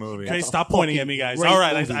about fucking that. movie. okay, That's a stop pointing fucking at me, guys. great All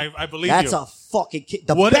right, movie. I believe That's you. a fucking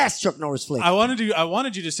the What- best Chuck Norris flick. I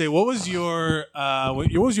wanted you to say what was your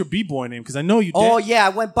b-boy name, because I know you did. Oh yeah, I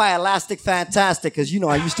went by Elastic Fantastic because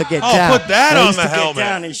I used to get Oh, down. put that I on used the to helmet. Get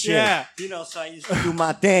down and shit. Yeah. So I used to do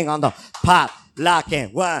my thing on the pop, lock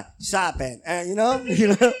and one, stop and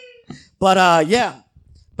But yeah.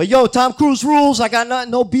 But yo, Tom Cruise rules. I got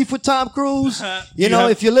no beef with Tom Cruise. You You know,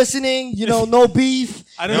 have- if you're listening, no beef.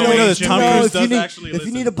 I didn't know that Tom Cruise does actually If you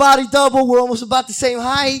listen. need a body double, we're almost about the same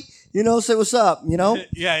height. Say what's up.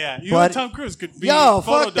 Yeah. You But- and Tom Cruise could be Yo,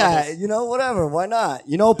 photo fuck that. doubles. Whatever. Why not?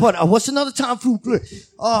 But what's another Tom Cruise?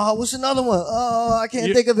 Oh, what's another one? Oh, I can't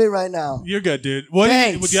You- think of it right now. You're good, dude. What do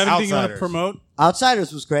Thanks. you have anything you want to Outsiders. promote?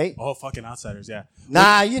 Outsiders was great. Oh, fucking Outsiders, yeah.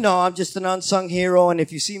 Nah, I'm just an unsung hero, and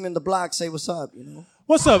if you see me in the block, say what's up.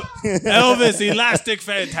 What's up, Elvis, Elastic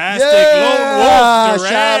Fantastic, Lone Wolf,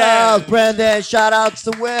 Duran. Shout out, Brendan. Shout outs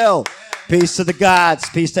to Will. Peace to the gods.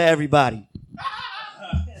 Peace to everybody.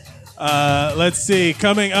 Let's see.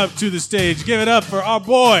 Coming up to the stage, give it up for our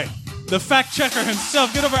boy, the fact checker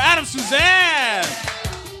himself. Get over Adam Suzanne.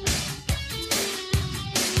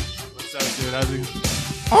 What's up, dude? How's it?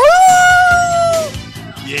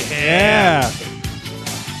 Yeah.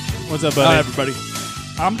 What's up, buddy? Hi, everybody.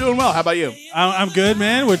 I'm doing well. How about you? I'm good,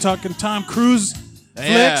 man. We're talking Tom Cruise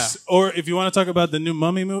Yeah. flicks, or if you want to talk about the new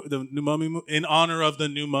Mummy movie, in honor of the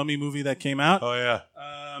new Mummy movie that came out. Oh yeah.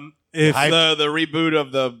 If The reboot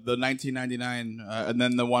of the 1999, and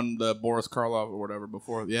then the Boris Karloff or whatever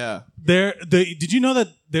before. Yeah. did you know that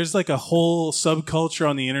there's like a whole subculture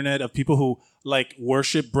on the internet of people who like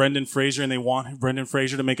worship Brendan Fraser and they want Brendan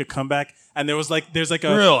Fraser to make a comeback? And there's like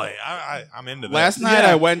a Really? I'm into that. Last night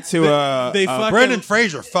I went to they fucking, Brendan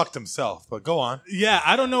Fraser fucked himself, but go on. Yeah,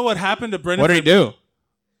 I don't know what happened to Brendan. what did he do?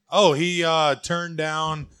 Oh, he turned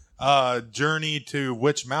down Journey to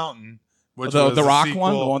Witch Mountain, which The was a Rock sequel.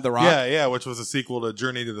 one? The one with The Rock? Yeah, which was a sequel to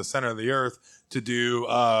Journey to the Center of the Earth, to do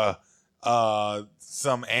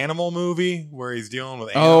some animal movie where he's dealing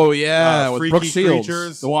with Oh yeah, with freaky Brooke Shields,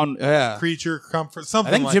 creatures. the one. Yeah. creature comfort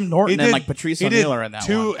something. I think like, Jim Norton he and, did- like, Patrice he did O'Neal are in that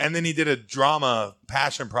two, one. and then he did a drama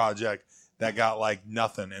passion project that got like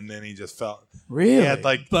nothing, and then he just felt Really? he had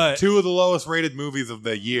like But- two of the lowest rated movies of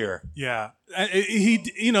the year. Yeah, he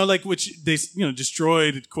which they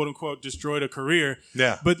destroyed, quote unquote, destroyed a career.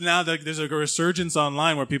 Yeah. But now there's a resurgence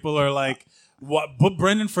online where people are like, "What? Put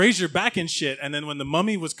Brendan Fraser back in shit." And then when the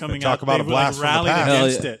Mummy was coming Talk out, about they a blast from the rallied past.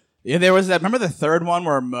 against Hell it. Yeah, there was that. Remember the third one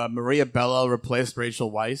where Maria Bello replaced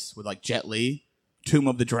Rachel Weisz with like Jet Li, Tomb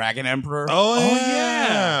of the Dragon Emperor. Oh, Oh yeah.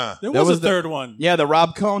 yeah, there That was was a the- third one. Yeah, the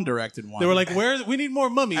Rob Cohn directed one. They were like, we need more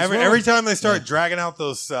mummies." Every time they start dragging out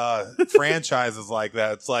those franchises like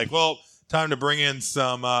that, it's like, well, time to bring in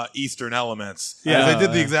some Eastern elements. Yeah. 'Cause they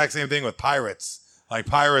did the exact same thing with Pirates. Like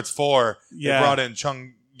Pirates 4, Yeah. they brought in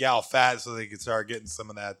Chung Yao Fat so they could start getting some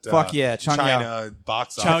of that Fuck yeah, Chung Yao. China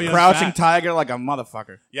box Chow office. Yao Crouching Fat. Tiger like a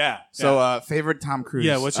motherfucker. Yeah. So favorite Tom Cruise.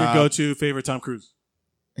 yeah, what's your go-to favorite Tom Cruise?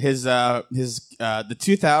 His the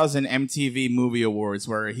 2000 MTV Movie Awards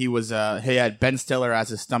where he had Ben Stiller as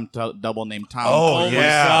his stunt double named Tom. Oh, Oh yeah. my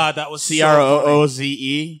god, that was so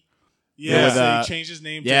CROOZE. Yeah, With, so he changed his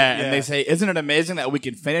name. Yeah, to, and they say, "Isn't it amazing that we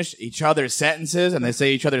can finish each other's sentences?" And they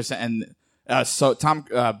say each other's and so Tom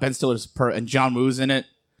Ben Stiller's and John Woo's in it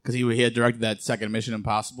because he had directed that second Mission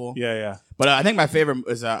Impossible. yeah. But I think my favorite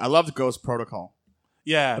is I loved Ghost Protocol.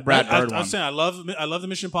 Yeah, The Brad I Bird was one. saying I love the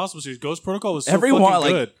Mission Impossible series. Ghost Protocol was so Everyone fucking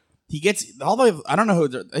like good. he gets all the way. I don't know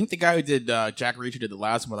who. I think the guy who did Jack Reacher did the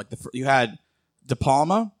last one. Like you had De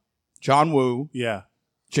Palma, John Woo, Yeah,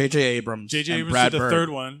 J.J. Abrams, J.J. and Abrams Brad did the Bird. third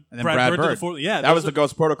one, and then Brad did Bird. the fourth. Yeah, that was the those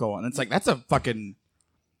Ghost Protocol, and it's like that's a fucking.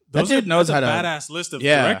 are- That dude knows that's how a to. badass list of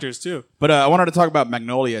Yeah. directors too. But I wanted to talk about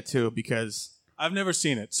Magnolia too because I've never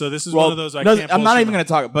seen it, so this is one of those I no, can't. I'm not bullshit even going to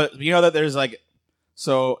talk. But you know that there's like,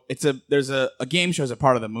 so there's a game show as a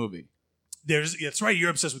part of the movie. That's right. You're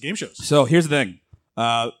obsessed with game shows. So here's the thing: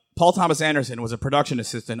 Paul Thomas Anderson was a production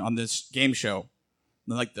assistant on this game show.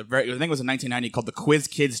 Like I think it was in 1990 called the Quiz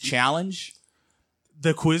Kids Challenge.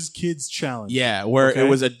 The Quiz Kids Challenge. Yeah, where Okay. it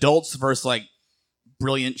was adults versus like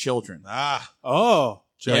brilliant children. Oh,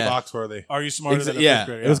 Joe Yeah. Foxworthy. are you smarter than a yeah, fifth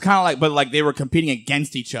grader? it was kind of like, but like they were competing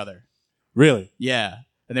against each other. really. Yeah,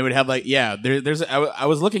 and they would have like, yeah. I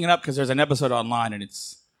was looking it up because there's an episode online and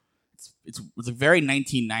it's it's very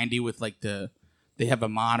 1990 with like they have a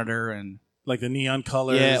monitor and Like the neon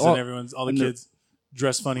colors Yeah, well, and all the and the kids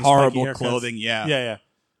dress funny, horrible spiky haircuts. clothing. Yeah. Yeah.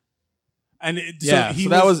 And Yeah, he so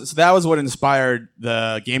that was what inspired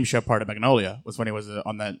the game show part of Magnolia. Was when he was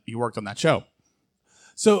on that. He worked on that show.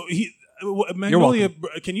 So Magnolia.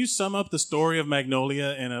 Can you sum up the story of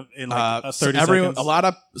Magnolia in like 30 seconds?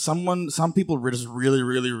 Some people just really,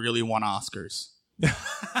 really, really want Oscars.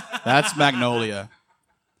 That's Magnolia.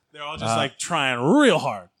 They're all just like trying real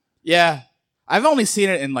hard. Yeah, I've only seen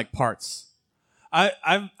it in like parts.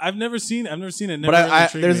 I've never seen it. Never But really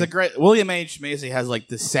intrigued there's me. a great William H. Macy has like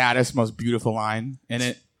the saddest, most beautiful line in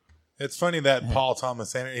it. It's funny that Paul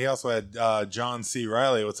Thomas Anderson, he also had John C.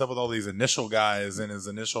 Reilly. What's up with all these initial guys in his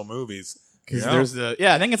initial movies? Because You know? there's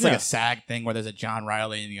I think it's like a SAG thing where there's a John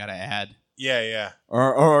Riley and you got to add Yeah.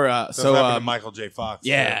 or So happened to Michael J. Fox.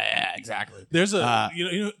 yeah, exactly. There's a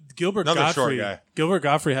you know Gilbert Another short Gottfried. guy. Gilbert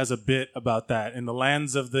Gottfried has a bit about that in the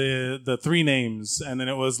lands of the three names, and then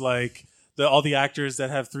it was like all the actors that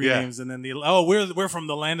have three names, and then we're from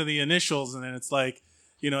the land of the initials, and then it's like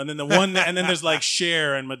and then the one and then there's like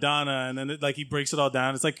Cher and Madonna, and then like he breaks it all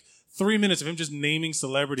down. It's like 3 minutes of him just naming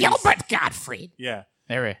celebrities. Gilbert Gottfried. Yeah.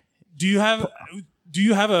 There. Do you have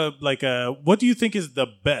a what do you think is the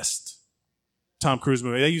best Tom Cruise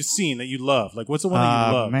movie that you've seen that you love? Like what's the one that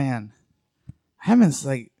you love? Man, I haven't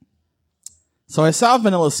like. So I saw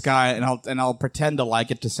Vanilla Sky, and I'll pretend to like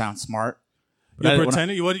it to sound smart. But You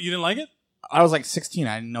pretended you didn't like it? I was like 16.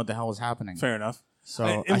 I didn't know what the hell was happening. Fair enough. So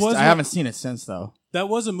I I haven't seen it since though. That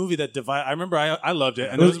was a movie that divided. I remember I loved it,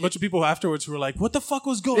 and there was a bunch of people afterwards who were like, "What the fuck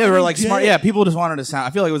was going on?" Yeah, we were like Get smart. it?" Yeah, people just wanted to sound.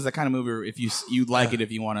 I feel like it was the kind of movie where if you like it if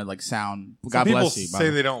you want to like sound. God People bless you. say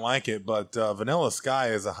they don't like it, but Vanilla Sky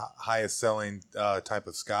is the highest selling type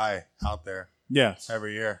of sky out there Yeah,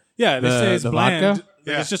 every year. yeah. They say it's the bland. vodka?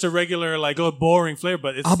 Yeah. It's just a regular like boring flavor,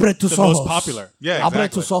 but it's Abre the tus most ojos. popular. Yeah, Abre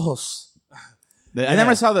exactly. tus ojos. I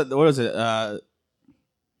never saw that. What was it?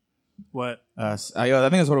 What? I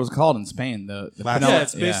think that's what it was called in Spain. The Last- Vanilla- Yeah,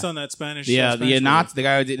 it's based on that Spanish. the Spanish Nazi, movie. the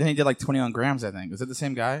guy who did, then he did like 21 grams. I think was it the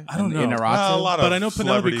same guy? I don't know. In Naruto, Well, a lot of But I know Penelope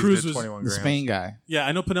celebrities Cruz did was 21 the grams. Spain guy. Yeah,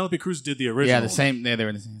 I know Penelope Cruz did the original. Yeah, the same. They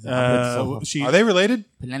were the same. She Are they related?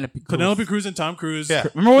 Penelope Cruz and Tom Cruise. Yeah.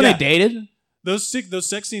 Remember when Yeah. they dated? Those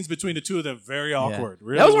sex scenes between the two of them very awkward.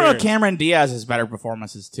 Really that was one weird. of Cameron Diaz's better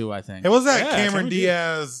performances too. I think. It was that Yeah, Cameron Cameron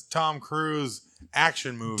Diaz, Tom Cruise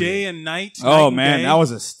action movie. Day and night. Oh night and man, day. that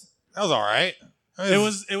was That was all right. It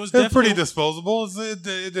was It's definitely pretty disposable. It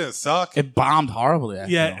didn't suck. it bombed horribly. I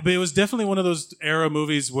Yeah, feel. but it was definitely one of those era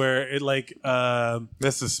movies where it like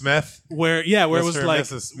Mrs. Smith. where it was Mr. and like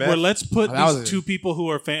Mrs. Smith. where let's put Oh, that was these a- two people who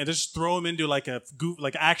are fans, just throw them into like a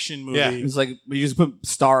action movie. Yeah. It was like you just put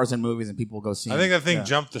stars in movies and people go see. I think them. that thing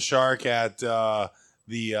jumped the shark at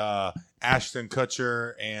the Ashton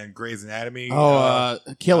Kutcher and Grey's Anatomy.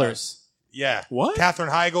 Killers. Yeah. What? Katherine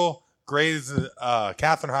Heigl,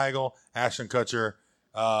 Katherine Heigl, Ashton Kutcher,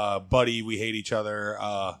 Buddy, We Hate Each Other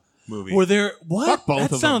movie. Were there what? Fuck both that of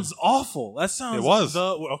them. sounds awful. That sounds It was.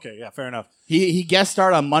 okay. Yeah, fair enough. He guest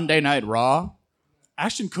starred on Monday Night Raw.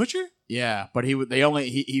 Ashton Kutcher. Yeah, but he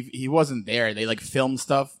wasn't there. They like filmed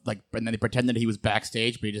stuff like, and then they pretended he was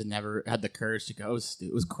backstage, but he just never had the courage to go.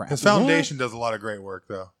 It was crap. His foundation does a lot of great work,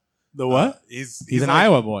 though. The what? He's He's an like,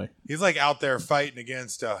 Iowa boy. He's like out there fighting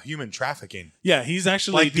against human trafficking. Yeah, he's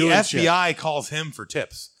actually Like the doing FBI calls him for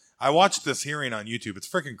tips. I watched this hearing on YouTube. It's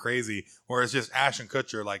freaking crazy. Where it's just Ashton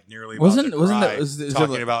Kutcher like nearly about Wasn't- to wasn't cry, that- is it talking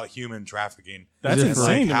like- about human trafficking. That's Is it and insane.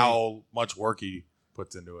 like to me. how much work he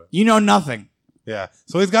puts into it. You know nothing. Yeah,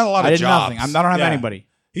 so he's got a lot I of did jobs. nothing. I don't have Yeah. anybody.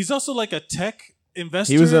 He's also like a tech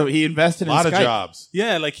investor. He invested A in lot of Skype. jobs.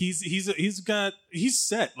 Yeah, like he's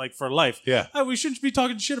set like for life. Yeah. We shouldn't be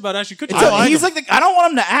talking shit about Ashton Kutcher. He's like I don't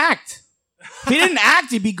want him to act. If he didn't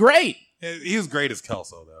act, he'd be great. He was great as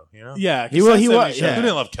Kelso, though. You know. yeah, He was- he said was- we yeah. should. Who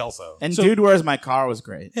didn't love Kelso? And So- Dude, Where's My Car was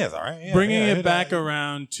great. Yeah, it's all right. Yeah, Bringing yeah, it back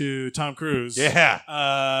around to Tom Cruise. Yeah,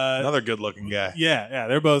 Uh, another good-looking guy. yeah.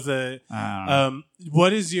 They're both.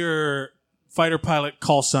 What is your fighter pilot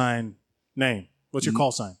call sign name? What's your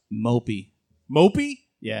call sign? Mopey. Mopey?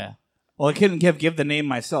 Yeah. Well, I couldn't give the name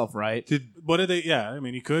myself, right? What are they? Yeah, I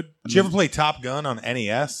mean, you could. Did you ever play Top Gun on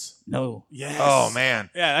NES? No. Yes. Oh man,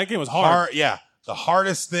 Yeah, that game was hard. Yeah, the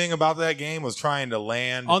hardest thing about that game was trying to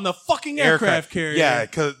land On the fucking aircraft carrier. Yeah,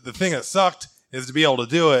 because the thing that sucked is to be able to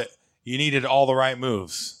do it, you needed all the right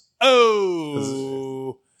moves.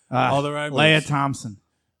 Oh. All the right Leia moves. Thompson.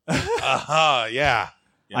 Yeah.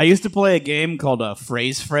 I used to play a game called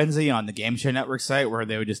Phrase Frenzy on the Game Show Network site where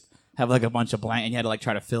they would just have like a bunch of blank and you had to like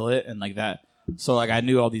try to fill it and like that. So like I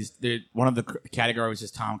knew all these. One of the category was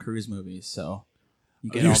just Tom Cruise movies, so you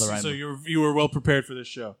get all the right. So you were well prepared for this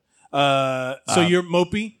show. So you're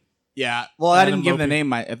Mopey. Yeah. Well, I Adam didn't give the Mopey.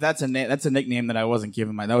 name. If that's a name, that's a nickname that I wasn't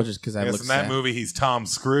giving. That was just because I I guess looked in that sad. movie, he's Tom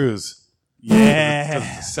Screws. Yeah.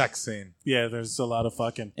 The sex scene. Yeah, there's a lot of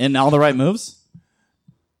fucking. In All the Right Moves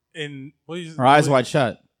In what is or Eyes Wide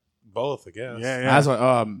Shut. Both, I guess. Yeah. Eyes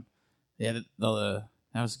Wide. Yeah,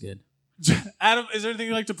 that was good. Adam, is there anything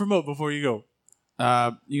you'd like to promote before you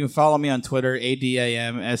go? You can follow me on Twitter,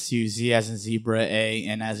 ADAMSUZ as in zebra, A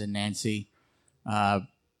and as in Nancy. And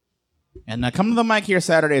come to the mic here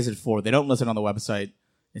Saturdays at 4. They don't listen on the website.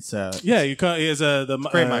 It's Yeah, you come. Is the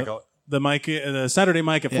Great, Michael. the mic, the Saturday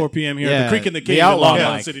mic at 4 p.m. here at the Creek in the Cave in Outlaw Long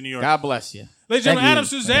Island mic. City, New York. God bless you. Ladies and gentlemen, Adam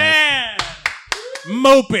Thank you. Suzanne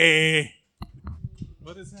Mopey.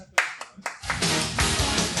 What is happening?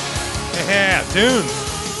 Yeah, tunes.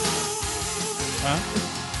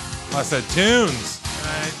 Huh? I said tunes. All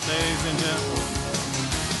right, ladies and gentlemen,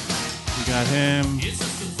 we got him.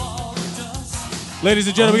 Ladies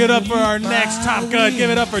and gentlemen, give it up for our next Top Gun. Give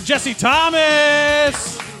it up for Jesse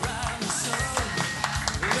Thomas.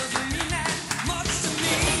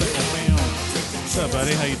 What's up,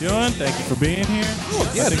 buddy? How you doing? Thank you for being here.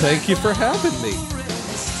 Yeah, thank you for having me.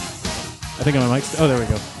 I think I'm on mic. Oh, there we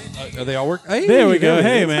go. Are they all work? Hey, There we go. it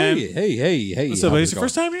Hey, is. man. Hey. What's up, buddy? How's It's it your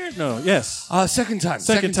first time here? No. Yes. Second time.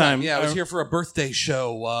 Second time. Yeah, I was here for a birthday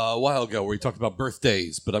show a while ago where we talked about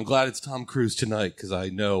birthdays, but I'm glad it's Tom Cruise tonight because I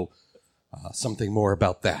know something more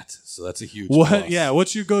about that. So that's a huge What? plus. Yeah.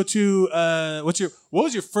 What's your go-to? What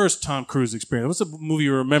was your first Tom Cruise experience? What's the movie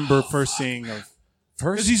you remember first seeing of?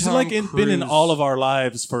 First Because he's Tom like been in Cruise- all of our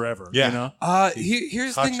lives forever. Yeah. You know.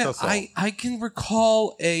 Here's the thing Touched that us all. I can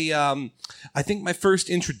recall I think my first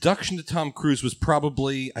introduction to Tom Cruise was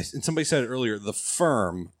probably, and somebody said it earlier, The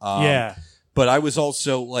Firm. Yeah. But I was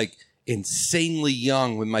also like insanely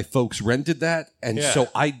young when my folks rented that, and Yeah. so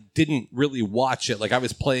I didn't really watch it. Like I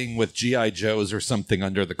was playing with GI Joes or something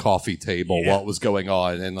under the coffee table Yeah. while it was going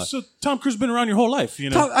on, and So Tom Cruise been around your whole life, you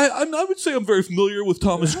know. I would say I'm very familiar with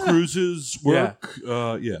Thomas Cruise's work.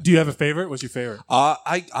 Yeah. Do you have a favorite? What's your favorite?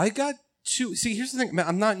 I got two. See, here's the thing, man.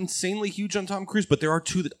 I'm not insanely huge on Tom Cruise, but there are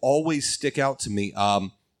two that always stick out to me. And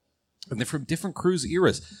they're from different Cruise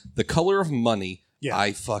eras. The Color of Money. Yeah,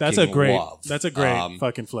 I fucking that's a great. love. That's a great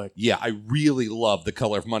fucking flick. Yeah, I really love The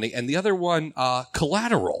Color of Money. And the other one,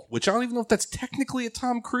 Collateral, which I don't even know if that's technically a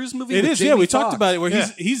Tom Cruise movie. It with is. Jamie Yeah, we Foxx. talked about it. Where Yeah.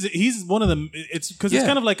 he's one of them. It's because it's Yeah.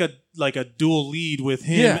 kind of like a dual lead with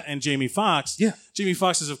him Yeah. and Jamie Foxx. Yeah. Jamie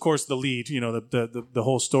Foxx is of course the lead. You know, the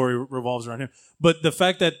whole story revolves around him. But the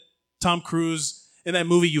fact that Tom Cruise in that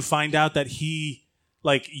movie, you find out that he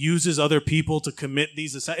like uses other people to commit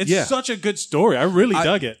these it's Yeah. such a good story. I really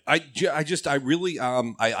dug it. I really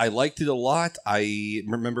I liked it a lot. I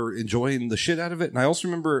remember enjoying the shit out of it, and I also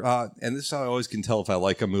remember and this is how I always can tell if I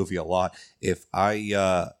like a movie a lot. If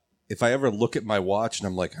I ever look at my watch and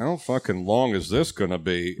I'm like, how fucking long is this gonna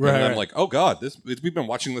be? Right, and I'm right. like, oh god, we've been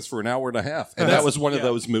watching this for an hour and a half, and that was one of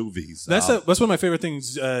those movies. That's one of my favorite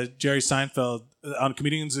things. Jerry Seinfeld on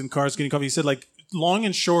Comedians in Cars Getting Coffee, he said like long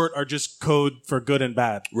and short are just code for good and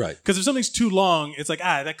bad. Right. Because if something's too long, it's like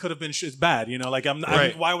that could have been it's bad. You know, like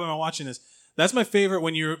Right. why am I watching this? That's my favorite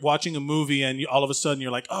when you're watching a movie and all of a sudden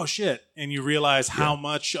you're like, oh shit, and you realize how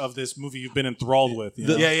much of this movie you've been enthralled with. You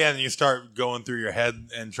know? Yeah, and you start going through your head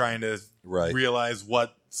and trying to Right. realize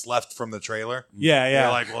what's left from the trailer. yeah.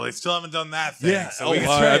 You're like, well, they still haven't done that thing. Yeah. So Oh, we,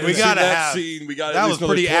 all right. we We've seen gotta that have. scene. We got That at was least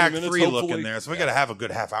another pretty 20 Act minutes, 3 looking hopefully. there, so we gotta have a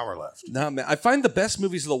good half hour left. No, man. I find the best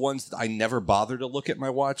movies are the ones that I never bother to look at my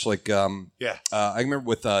watch. Like, Yeah. I remember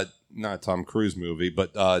with not a Tom Cruise movie,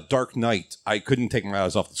 but Dark Knight. I couldn't take my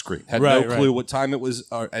eyes off the screen. Had Right, no clue what time it was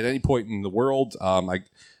at any point in the world. I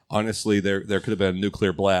honestly, there could have been a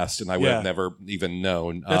nuclear blast, and I would Yeah. have never even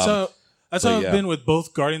known. That's how but I've yeah. been with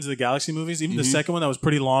both Guardians of the Galaxy movies. Even the second one that was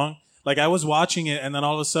pretty long. Like I was watching it, and then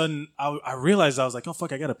all of a sudden I realized I was like, "Oh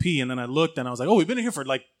fuck, I gotta pee." And then I looked, and I was like, "Oh, we've been in here for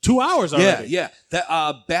like 2 hours already." Yeah. That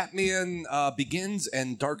Batman Begins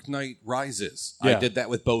and Dark Knight Rises. Yeah. I did that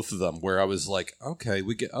with both of them, where I was like, okay,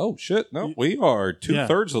 we get. Oh shit, no, we are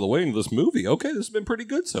 2/3 of the way into this movie. Okay, this has been pretty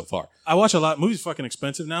good so far. I watch a lot. Movies fucking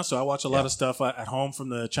expensive now, so I watch a lot of stuff at home from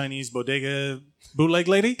the Chinese bodega bootleg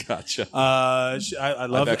lady. Gotcha. I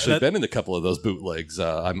love I've actually that. been in a couple of those bootlegs.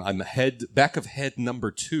 I'm back of head number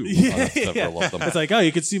 2 on several of them. It's like, oh,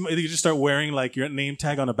 you could see, you just start wearing like your name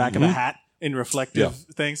tag on the back of a hat in reflective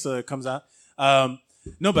things, so it comes out.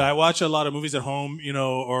 No, but I watch a lot of movies at home, you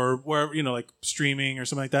know, or where, you know, like streaming or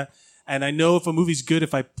something like that. And I know if a movie's good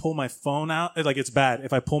if I pull my phone out. Like it's bad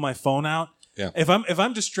if I pull my phone out. Yeah. If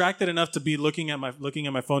I'm distracted enough to be looking at my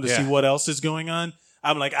phone to see what else is going on,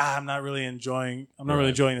 I'm like, I'm not really enjoying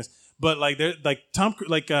this. But like there, like Tom,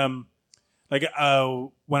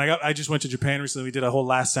 what I just went to Japan recently. We did a whole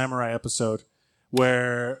Last Samurai episode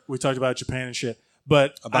where we talked about Japan and shit.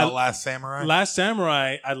 But About Last Samurai? Last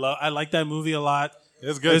Samurai, I like that movie a lot.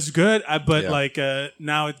 It's good. It's good, but Yeah. like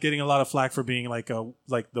now it's getting a lot of flack for being like the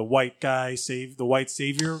white guy the white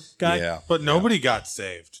savior guy. Yeah. But nobody got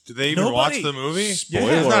saved. Did they even Nobody. watch the movie?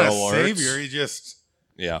 Spoiler He's not a alert. savior. He just...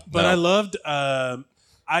 Yeah. But no. I loved.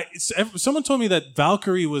 Someone told me that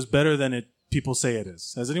Valkyrie was better than people say it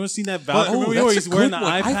is. Has anyone seen that Valkyrie movie that's where a he's wearing the good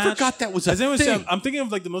one. eye I patch? forgot that was a Has anyone seen? thing. I'm thinking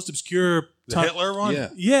of like the most obscure. The Hitler one? Yeah.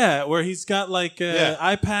 Yeah, where he's got like a Yeah.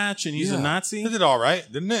 eye patch and he's a Yeah. Nazi. It did all right,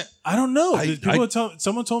 didn't it? I don't know. I-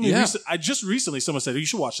 Someone told me. Yeah. I just recently someone said you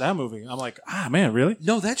should watch that movie. I'm like, man, really?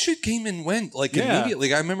 No, that shit came and went like Yeah.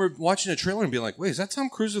 immediately. I remember watching a trailer and being like, "Wait, is that Tom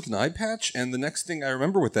Cruise with an eye patch?" And the next thing I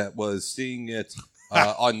remember with that was seeing it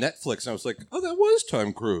on Netflix, and I was like, "Oh, that was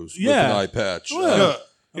Tom Cruise with Yeah. an eye patch."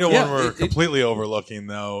 You know, Yeah, one we're it- completely overlooking,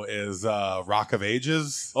 though, is Rock of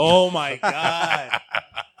Ages. Oh my god,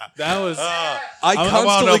 that was. I wound up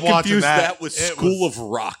constantly watching confused that. that with It School was- of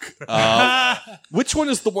Rock. Which one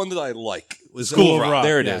is the one that I like? Was School of Rock.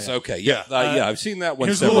 There it Yeah, is. yeah. Okay, yeah, I've seen that one.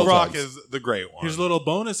 here's School several of Rock times. is the great one. Here's a little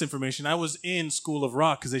bonus information. I was in School of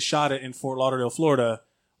Rock because they shot it in Fort Lauderdale, Florida,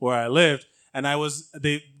 where I lived, and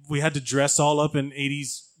we had to dress all up in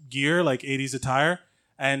 80s gear, like 80s attire,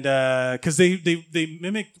 and because they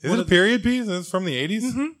mimicked. Is one it a of the- period piece? It's from the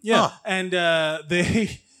 80s? Yeah, Huh. and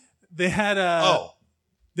they had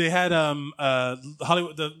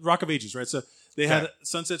Hollywood, the Rock of Ages, right? So they had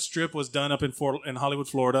Sunset Strip was done up in Hollywood,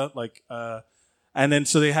 Florida, like. And then,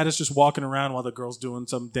 so they had us just walking around while the girls doing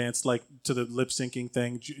some dance, like to the lip syncing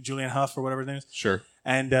thing, Julianne Hough or whatever her name is. Sure.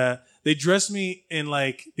 And they dressed me in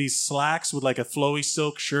like these slacks with like a flowy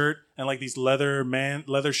silk shirt and like these leather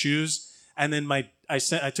shoes. And then I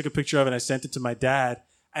took a picture of it and I sent it to my dad.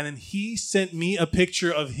 And then he sent me a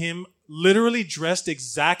picture of him literally dressed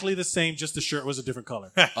exactly the same, just the shirt was a different color.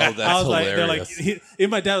 Oh, that's I was like, hilarious. they're like,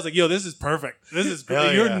 and my dad was like, "Yo, this is perfect. This is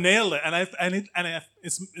Hell you're yeah. nailed it." And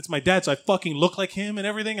it's my dad, so I fucking look like him and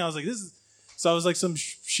everything. I was like, this is. So I was like some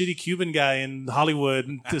shitty Cuban guy in Hollywood,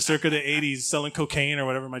 circa the '80s, selling cocaine or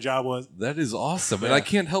whatever my job was. That is awesome, and I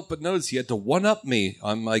can't help but notice you had to one up me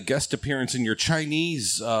on my guest appearance in your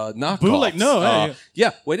Chinese knockoff. Bootleg? No, hey.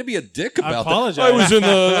 yeah, way to be a dick about apologize. that.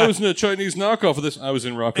 I was in a Chinese knockoff of this. I was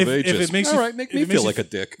in Rock of Ages. If it makes All you, right, make if me it makes feel you- like a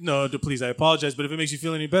dick. No, please, I apologize. But if it makes you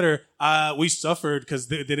feel any better, we suffered because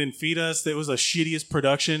they didn't feed us. It was the shittiest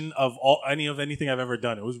production of anything I've ever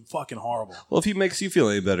done. It was fucking horrible. Well, if he makes you feel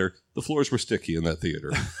any better, the floors were sticky in that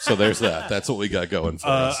theater. So there's that. That's what we got going for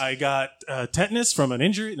us. I got tetanus from an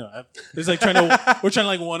injury. No, it's like we're trying to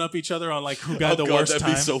like one up each other on like who got the worst that'd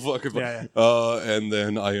time. be so fucking fun. Yeah, And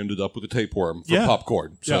then I ended up with a tapeworm for Yeah.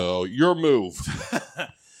 popcorn. So your move.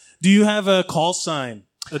 Do you have a call sign,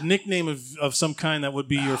 a nickname of some kind that would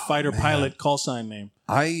be your fighter pilot call sign name?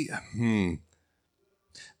 I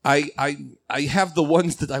have the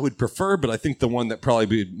ones that I would prefer, but I think the one that probably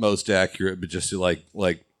be most accurate would just be like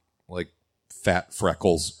fat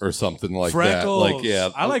freckles or something like Freckles. that. Like, yeah,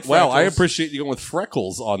 I like Wow, I freckles. appreciate you going with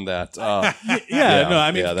freckles on that. Yeah, no,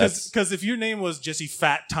 I mean, yeah, that's- because if your name was Jesse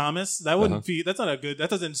Fat Thomas, that wouldn't be. That's not a good.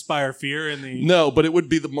 That doesn't inspire fear in the. no, but it would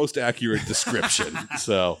be the most accurate description.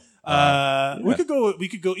 So We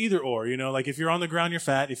could go either or. You know, like if you're on the ground, you're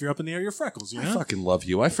fat. If you're up in the air, you're freckles. You I know. fucking love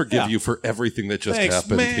you. I forgive Yeah. you for everything that just Thanks,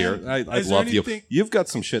 happened man. here. I Is there love you. anything- You've got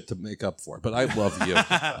some shit to make up for, but I love you.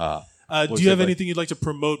 Do you have anything you'd like to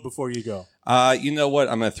promote before you go? You know what?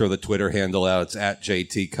 I'm going to throw the Twitter handle out. It's at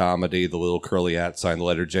JT Comedy, the little curly @ sign, the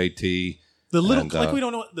letter JT. The little And, like we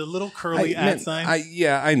don't know the little curly man, sign.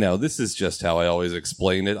 I know. This is just how I always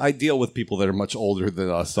explain it. I deal with people that are much older than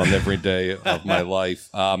us on every day of my life.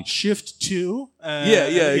 Shift 2.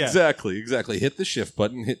 Yeah, exactly. Hit the shift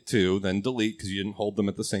button, hit 2, then delete because you didn't hold them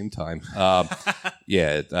at the same time. At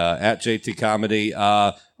JT Comedy.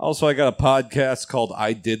 Also, I got a podcast called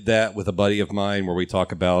I Did That with a buddy of mine where we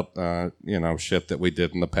talk about, shit that we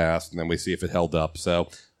did in the past and then we see if it held up. So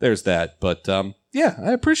there's that. But,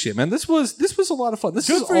 I appreciate it, man. This was a lot of fun. This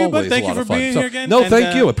Good is for you, always bud. Thank a you lot for of fun. being So- here again. No, And,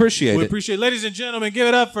 thank you. Appreciate we it. appreciate it. Ladies and gentlemen, give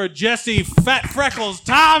it up for Jesse Fat Freckles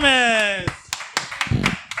Thomas.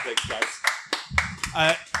 Thanks, guys.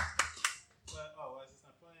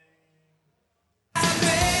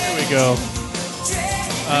 There we go.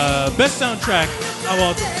 Best soundtrack. Oh,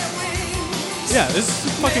 well, yeah, this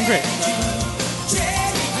is fucking great.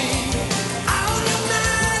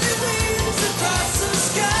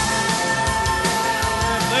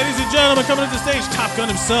 Ladies and gentlemen, coming to the stage, Top Gun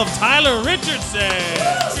himself, Tyler Richardson.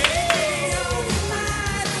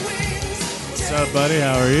 What's up, buddy?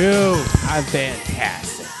 How are you? I'm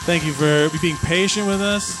fantastic. Thank you for being patient with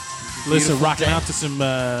us. Listen, Beautiful rocking day. out to some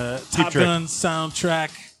Top trick. Gun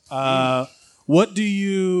soundtrack. What do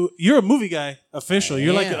you're a movie guy, official.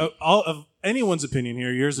 You're like all of anyone's opinion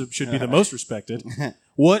here. Yours should be the most respected.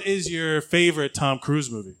 What is your favorite Tom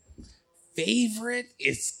Cruise movie? Favorite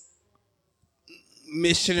is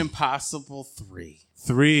Mission Impossible 3.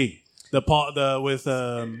 3. The with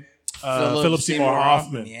Philip Seymour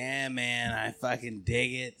Hoffman. Yeah, man, I fucking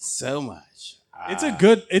dig it so much. It's a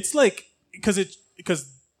good. It's like because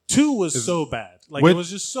 2 was so bad. Like With- it was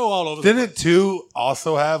just so all over. the Didn't 2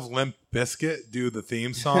 also have Limp Bizkit do the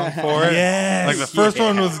theme song for it? Yes. Like the first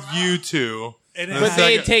one was U2. And it But had-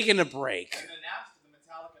 they had taken a break.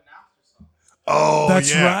 Oh,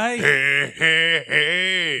 That's yeah. right. Hey, hey,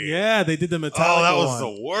 hey. Yeah, they did the Metallica Oh, that was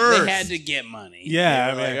one. the worst. They had to get money.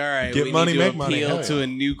 Yeah, They were I like, mean, all right, get we money, need to make money. appeal Hell to yeah. a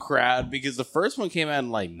new crowd because the first one came out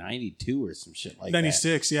in like 92 or some shit like that.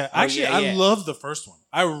 96. Yeah, Oh, actually, yeah, I yeah. love the first one.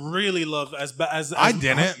 I really love as I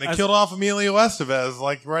didn't. They as- killed off Emilio Estevez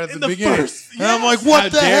like right at In the the beginning. first- And I'm yes. like, what How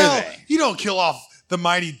the dare hell? they? You don't kill off the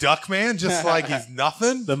Mighty Duck Man just like he's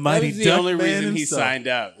nothing. the That Mighty was the Duck only Man reason he himself. signed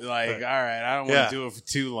up. Like, all right, I don't want Yeah. to do it for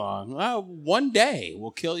too long. Well, one day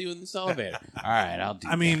we'll kill you in this elevator. All right, I'll do.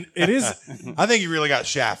 I mean, it is. I think he really got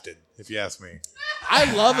shafted, if you ask me. I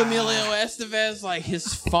love Emilio Estevez. Like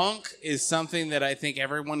his funk is something that I think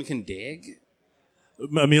everyone can dig.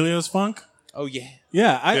 Emilio's Funk. Oh yeah,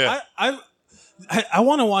 Yeah, Yeah. I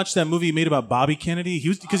want to watch that movie he made about Bobby Kennedy. He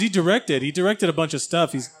was because he directed a bunch of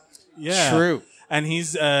stuff. He's true. and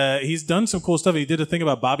he's done some cool stuff. He did a thing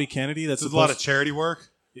about Bobby Kennedy. That's There's a lot of charity work.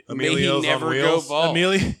 May he Emilio's never on go wheels. bald.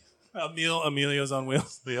 Emilio's on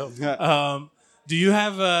wheels. Yeah. Do you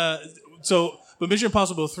have but Mission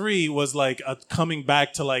Impossible 3 was like a coming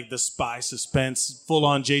back to like the spy suspense, full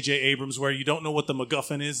on J.J. Abrams, where you don't know what the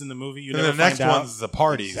MacGuffin is in the movie. You And never the next find out. one's the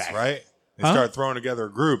parties, right? They Huh? start throwing together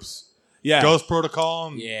groups. Yeah, Ghost Protocol.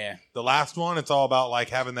 And Yeah. The last one, it's all about like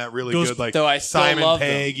having that really Ghost- good like Though I still Simon love them.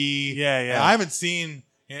 Peggy. Yeah. I haven't seen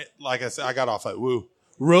it. Like I said, I got off at Woo.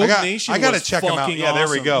 Rogue I Nation. gotta was check 'em out. fucking Yeah, there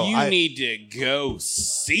we awesome. go. You need to go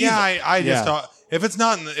see Yeah, them. I just Yeah. thought if it's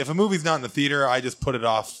not if a movie's not in the theater, I just put it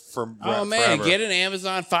off for Oh man, forever. get an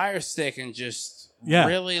Amazon Fire Stick and just Yeah,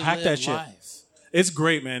 really hack live that shit. life. It's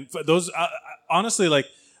great, man. For those honestly, like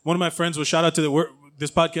one of my friends was shout out to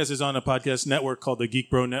this podcast is on a podcast network called the Geek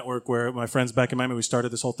Bro Network, where my friends back in Miami we started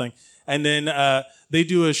this whole thing, and then they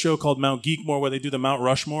do a show called Mount Geekmore where they do the Mount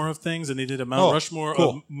Rushmore of things, and they did a Mount Rushmore cool.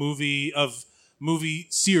 of movie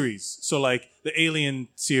series. So like the Alien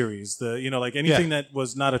series, like anything that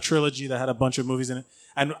was not a trilogy that had a bunch of movies in it,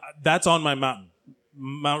 and that's on my mountain.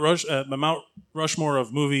 My Mount Rushmore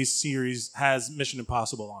of movie series has Mission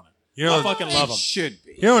Impossible on it. You know, I fucking love them. Should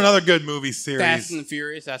be. you know another good movie series. Fast and the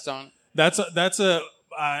Furious. That's on. it. That's a.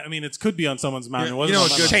 I mean, it could be on someone's mountain. It wasn't know on a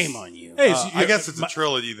my good- mountain. Shame on you. Hey, so I guess it's a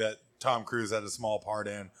trilogy that Tom Cruise had a small part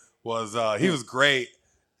in. He was great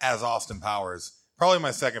as Austin Powers. Probably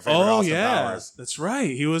my second favorite Oh Austin yeah, Powers. that's right.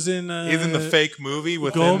 He was in. He's in the fake movie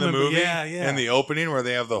within Goldman, the movie. yeah, yeah. In the opening where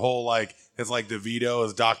they have the whole like it's like DeVito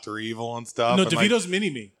as Doctor Evil and stuff. No, and, like, DeVito's Mini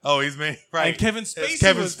Me. oh, he's me right. And Kevin It's Spacey.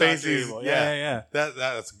 Kevin was Dr. Spacey's. Evil. Yeah, Yeah.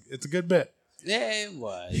 That's it's a good bit. Yeah, it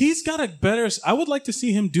was. He's got a better. I would like to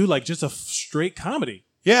see him do like just a straight comedy.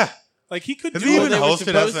 Yeah, Like he could Has do. he Well, even they were hosted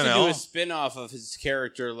supposed to do SNL? a spin-off of his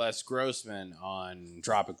character Les Grossman on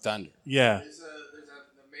Tropic Thunder. Yeah. There's a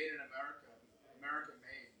Made in America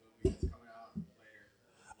made movie that's coming out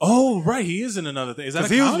later. Oh right, he is in another thing. Is that a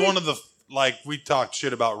because he was comedy? one of the like we talked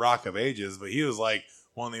shit about Rock of Ages, but he was like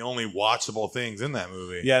one of the only watchable things in that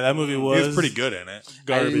movie. Yeah, that movie he was, was pretty good in it.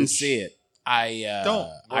 Garbage. I didn't see it. Don't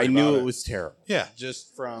worry I knew about it it. was terrible. Yeah.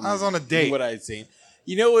 Just from I was on a date. what I'd seen.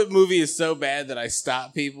 You know what movie is so bad that I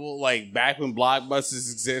stopped people? Like back when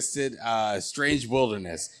Blockbusters existed, Strange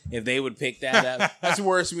Wilderness. If they would pick that up, that's the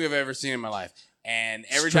worst movie I've ever seen in my life. And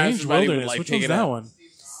every time Strange somebody would Wilderness. like Which pick one's it that up, one?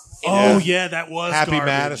 Oh yeah, that was Happy garbage.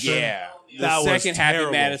 Madison. yeah, the That was second Happy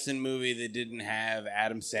terrible. Madison movie that didn't have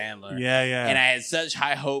Adam Sandler. Yeah, yeah. And I had such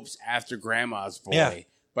high hopes after Grandma's Boy. Yeah.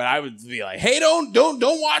 But I would be like, "Hey, don't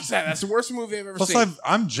watch that. That's the worst movie I've ever Plus, seen."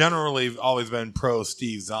 I'm generally always been pro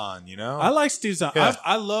Steve Zahn. You know, I like Steve Zahn. Yeah.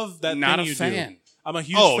 I love that. Not thing a you fan. Do. I'm a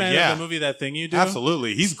huge Oh, fan yeah. of the movie That Thing You Do.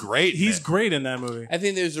 absolutely. He's great. in He's it. great in that movie. I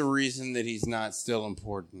think there's a reason that he's not still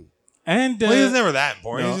important. And Well, he was never that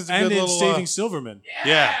important. no, He's just a and good in little. Saving Silverman.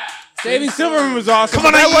 yeah. Saving Silverman was awesome. Come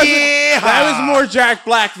on, but yeah. that was more Jack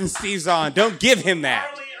Black than Steve Zahn. Don't give him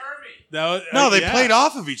that. That was- No, they yeah. played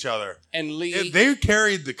off of each other. And Lee, They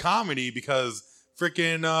carried the comedy because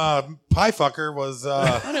freaking Pie Fucker was.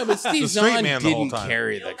 I know, but Steve the straight Zahn man the whole didn't time.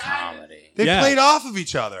 carry the comedy. They Yeah. played off of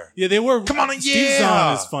each other. Yeah, they were. Come on, Steve yeah.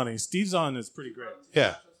 Zahn is funny. Steve Zahn is pretty great.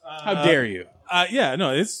 Yeah. How dare you? Yeah,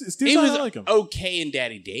 no, it's dudes He was I like him. okay in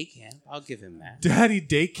Daddy Day Camp. I'll give him that. Daddy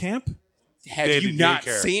Day Camp. Have Daddy you not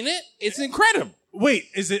Daycare. seen it? It's incredible. Wait,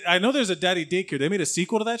 is it? I know there's a Daddy Daycare. They made a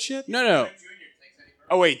sequel to that shit. No.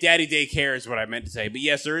 Oh wait, Daddy Daycare is what I meant to say. But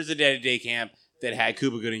yes, there is a Daddy Day Camp that had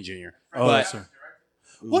Cuba Gooding Jr. Oh, but that's right.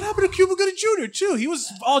 What happened to Cuba Gooding Jr. too? He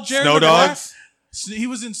was all Jerry Snow Maguire. Dogs? He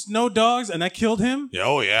was in Snow Dogs, and that killed him.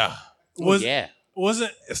 Oh yeah. Was yeah, was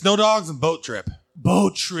it Snow Dogs and Boat Trip.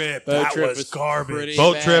 Boat Trip? That Trip was was garbage. pretty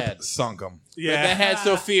Boat bad. Trip sunk them. But that had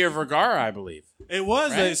Sofia Vergara, I believe. It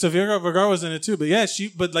was. Right? Sofia Vergara was in it too. But yeah,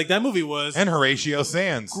 but like that movie was. And Horatio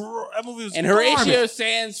Sands. That movie was. And garbage. Horatio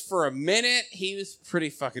Sands, for a minute, he was pretty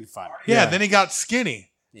fucking funny. Yeah, then he got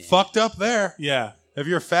skinny. Fucked up there. Yeah, If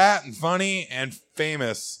you're fat and funny and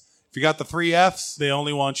famous, if you got the 3 Fs, they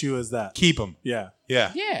only want you as that. keep them. Yeah.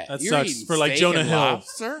 Yeah. Yeah, That you're sucks eating for like steak Jonah and Hill.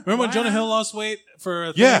 lobster? Remember when Wow. Jonah Hill lost weight for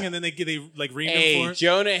a thing, Yeah. and then they like reamed him Hey, for it?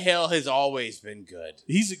 Jonah Hill has always been good.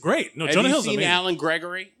 He's great. No, Have Jonah you Hill's seen amazing. Alan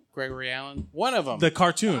Gregory? Gregory Allen? One of them. The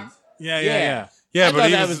cartoon. Yeah. Yeah. Yeah, I but thought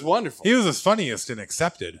he that was was wonderful. He was his funniest in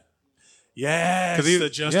Accepted. Yes, 'Cause he- the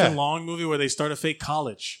Justin yeah. Long movie where they start a fake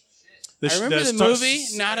college. I remember the movie,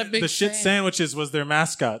 not a big The shit fan. sandwiches was their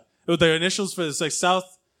mascot. It was their initials for this, like South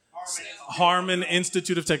Harmon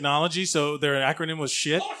Institute of Technology. So their acronym was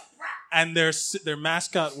shit, and their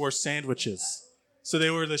mascot were sandwiches. So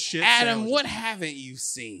they were the shit. Adam, sandwiches. what haven't you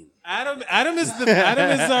seen? Adam is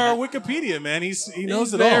our Wikipedia man. He knows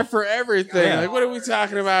He's it there all. for everything. Yeah. Like, what are we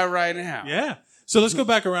talking about right now? Yeah. So let's go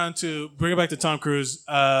back around to bring it back to Tom Cruise.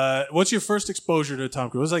 What's your first exposure to Tom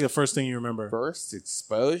Cruise? What's like the first thing you remember? First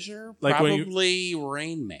exposure? Like when you- Probably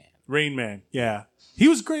Rain Man. Rain Man. Yeah. He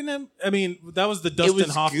was great in that. I mean, that was the It Dustin was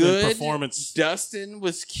Hoffman good. performance. Dustin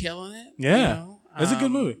was killing it. Yeah. You know? That's a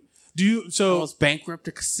good movie. Do you Almost bankrupt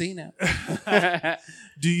a casino.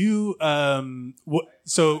 do you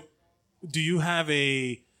do you have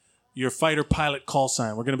your fighter pilot call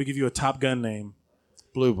sign? We're going to give you a Top Gun name.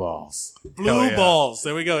 Blue balls. Blue yeah. balls.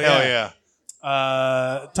 There we go. Hell Yeah.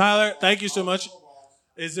 yeah. Tyler, thank you so much.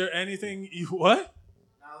 Is there anything you what?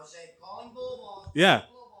 Yeah.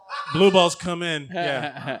 Blue balls come in.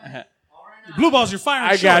 Yeah. Blue balls, you're firing.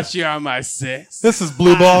 I short. got you on my 6. This is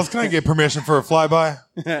Blue Balls. Can I get permission for a flyby?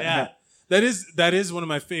 Yeah. That is one of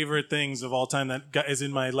my favorite things of all time. That is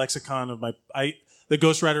in my lexicon of the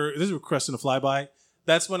Ghost Rider. This is requesting a flyby.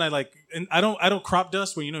 That's when I like, and I don't crop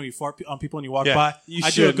dust when you fart on people and you walk Yeah. by. You I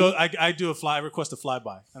shouldn't. do a request a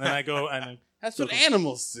flyby, and then I go and That's what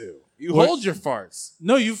animals do. You What? hold your farts.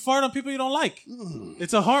 no, you fart on people you don't like.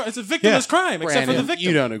 It's a victimless Yeah. crime, except for the Brandon, victim.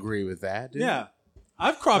 you don't agree with that, do you? Yeah,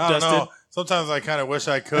 I've crop I don't dusted. know. Sometimes I kind of wish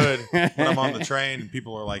I could when I'm on the train and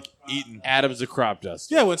people are like eating. Adam's a crop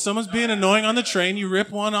duster. Yeah, when someone's being annoying on the train, you rip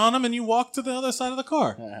one on them and you walk to the other side of the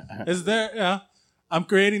car. Is there? Yeah, I'm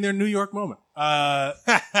creating their New York moment.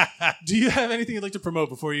 Do you have anything you'd like to promote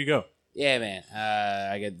before you go? Yeah, man.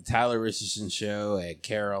 I got the Tyler Richardson show at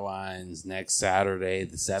Caroline's next Saturday,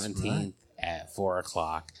 the 17th at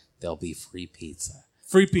 4:00. There'll be free pizza.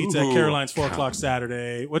 Free pizza at Ooh, Caroline's 4:00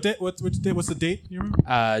 Saturday. What day? Which day? What's the date? You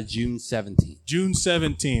remember? June 17th. June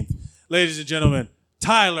 17th. Ladies and gentlemen,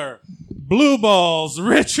 Tyler Blue Balls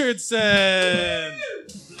Richardson.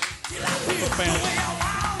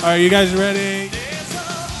 All right, you guys ready?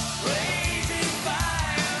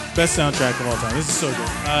 Best soundtrack of all time. This is so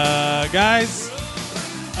good. Guys,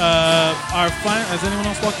 our final. Has anyone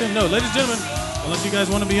else walked in? No, ladies and gentlemen, unless you guys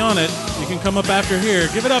want to be on it, you can come up after here.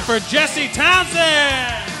 Give it up for Jesse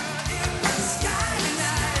Townsend.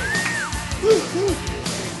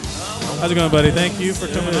 How's it going, buddy? Thank you for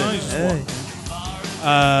coming on. You just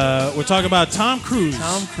walked. We're talking about Tom Cruise.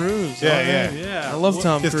 Tom Cruise. Yeah. I love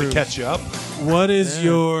Tom Just Cruise. to catch you up. What is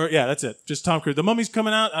your? Yeah, that's it. Just Tom Cruise. The Mummy's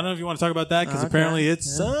coming out. I don't know if you want to talk about that because Okay. apparently it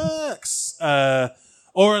sucks.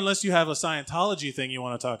 Or unless you have a Scientology thing you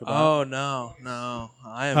want to talk about. Oh no.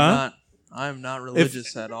 I am Huh? not. I am not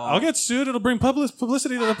religious at all. I'll get sued. It'll bring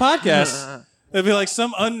publicity to the podcast. It'll be like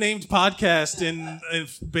some unnamed podcast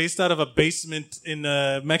based out of a basement in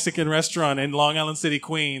a Mexican restaurant in Long Island City,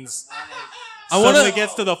 Queens. Suddenly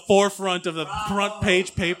gets to the forefront of the front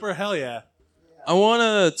page paper. Hell yeah. I want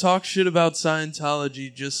to talk shit about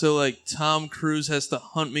Scientology just so like Tom Cruise has to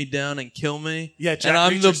hunt me down and kill me. Yeah, Jack and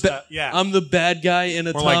I'm Reacher the stuff. Yeah. I'm the bad guy in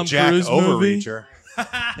a Or Tom like Jack Cruise movie. Overreacher.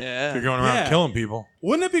 Yeah. You're going around Yeah. killing people.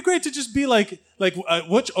 Wouldn't it be great to just be like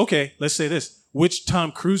which? Okay, let's say this: which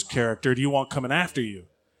Tom Cruise character do you want coming after you?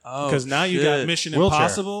 Oh, Because now you got shit. Mission Wheelchair.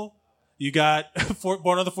 Impossible. You got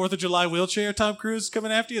Born on the 4th of July wheelchair Tom Cruise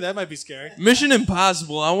coming after you. That might be scary. Mission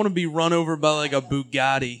Impossible. I want to be run over by like a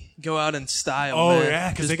Bugatti. Go out in style. Oh man. yeah,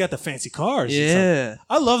 because they got the fancy cars. Yeah.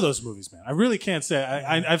 I love those movies, man. I really can't say.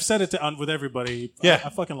 I've said it with everybody. Yeah. I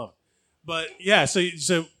fucking love it. But yeah, so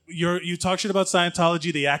you talk shit about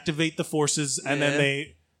Scientology. They activate the forces, and then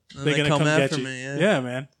they're gonna come after get you. me. Yeah,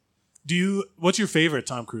 man. What's your favorite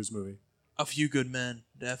Tom Cruise movie? A Few Good Men,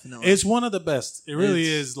 definitely. It's one of the best. It really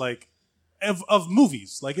is like of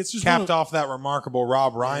movies. Like it's just Capped off that remarkable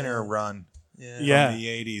Rob Reiner run Yeah. from the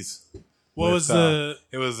 80s. What was the?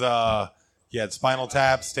 It was you had Spinal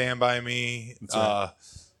Tap, Stand By Me,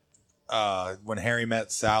 When Harry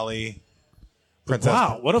Met Sally,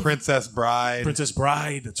 Princess Bride. Princess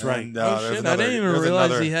Bride. That's right. And, Oh, there's shit, I didn't even there's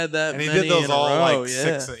realize he had that And he many did those in a all row, like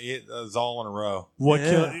yeah. six. It was all in a row. What Yeah.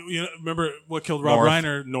 killed? Remember what killed Rob North.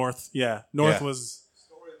 Reiner? North. Yeah. North Yeah. was.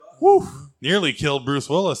 Nearly killed Bruce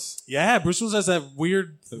Willis. Yeah, Bruce Willis has that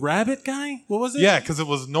weird rabbit guy. What was it? Yeah, because it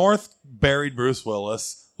was North buried Bruce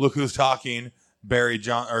Willis. Look Who's Talking buried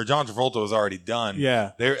John Travolta was already done.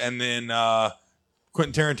 Yeah. And then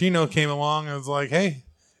Quentin Tarantino came along and was like, "Hey,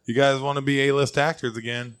 you guys want to be A-list actors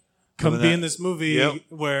again? Come And be that- in this movie Yep.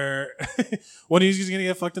 where one of you's gonna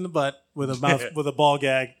get fucked in the butt with a mouth with a ball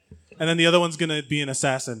gag, and then the other one's gonna be an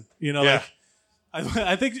assassin. You know, Yeah.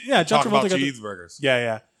 I think John Talk Travolta about got the- cheeseburgers."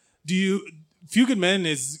 Yeah. Few Good Men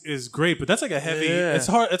is great, but that's like a heavy. Yeah. It's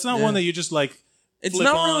hard. It's not Yeah. one that you just like. It's flip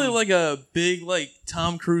not really on. like a big like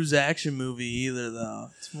Tom Cruise action movie either, though.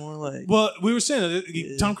 It's more like Well, we were saying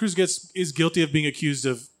that Tom Cruise is guilty of being accused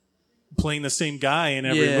of playing the same guy in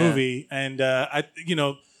every Yeah. movie, and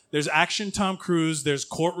there's action Tom Cruise, there's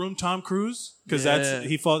courtroom Tom Cruise because that's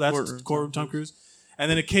courtroom Tom Cruise,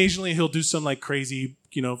 and then occasionally he'll do some like crazy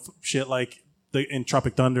shit like in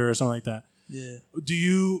Tropic Thunder or something like that. yeah.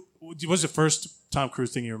 What's the first Tom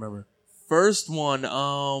Cruise thing you remember? First one,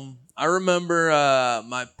 I remember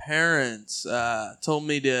my parents told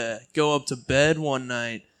me to go up to bed one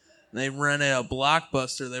night. And they rented a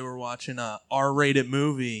Blockbuster. They were watching a R-rated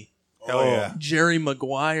movie. Hell yeah. Jerry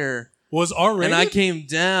Maguire. Was R-rated? And I came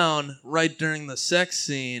down right during the sex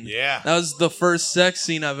scene. Yeah. That was the first sex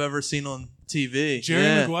scene I've ever seen on TV. Jerry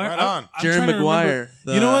Yeah. Maguire. Right on. I'm Jerry trying to Maguire, remember.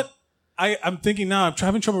 the- You know what? I'm thinking now. I'm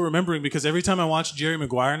having trouble remembering because every time I watch Jerry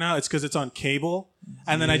Maguire now, it's because it's on cable,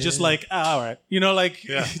 and then I just like, all right, like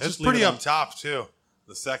Yeah, just it's leave pretty it on. up top too.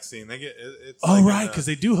 The sex scene they get. It's Oh like right, because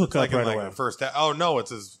they do hook up like in right like away. the first. Oh no,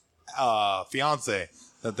 it's his fiance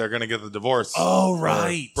that they're gonna get the divorce. Oh, Or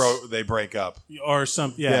right. they break up. Or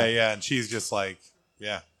some, Yeah, and she's just like,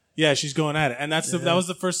 yeah, she's going at it, and that was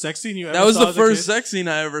the first sex scene you ever That was saw the as a first kid? sex scene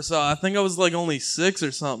I ever saw. I think I was like only 6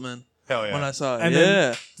 or something hell yeah. when I saw it. And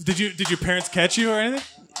yeah. then, did your parents catch you or anything?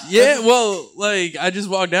 Yeah, well, like I just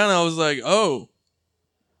walked down and I was like, "Oh,"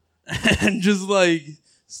 and just like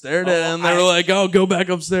stared at it, and they were like, "Oh, go back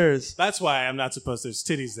upstairs." That's why I'm not supposed to. There's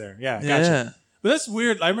titties there. Yeah, gotcha. Yeah, But that's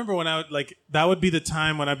weird. I remember when I would that would be the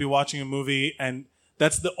time when I'd be watching a movie, and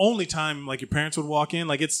that's the only time like your parents would walk in.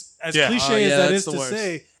 Like it's as Yeah. cliche Oh, as yeah, that that's is the to worst.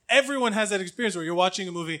 say. Everyone has that experience where you're watching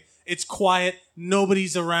a movie. It's quiet.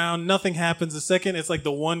 Nobody's around. Nothing happens. The second it's like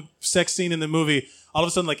the one sex scene in the movie, all of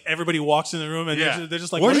a sudden like everybody walks in the room and they're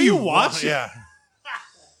just like, "What are you watching?" Yeah.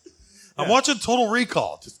 I'm watching Total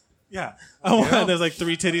Recall. Just Yeah. There's like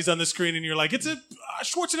 3 titties on the screen, and you're like, "It's a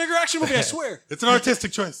Schwarzenegger action movie." I swear. it's an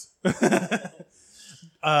artistic choice.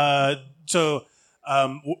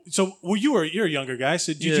 So you're a younger guy.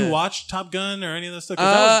 So did Yeah. you watch Top Gun or any of this stuff? 'Cause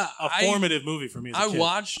that was a I- formative movie for me as a I kid.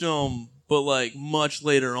 watched them, but like much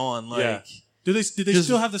later on. Like, Yeah. Did they just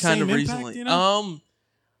still have the kind same of impact? recently. You know?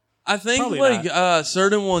 I think Probably like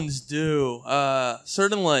certain ones do.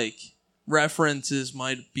 Certain like references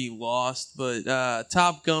might be lost, but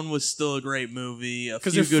Top Gun was still a great movie. A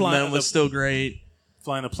 'Cause Few they're Good flying Men was the- still great.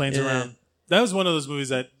 Flying the planes Yeah. around. That was one of those movies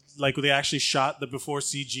that like they actually shot the before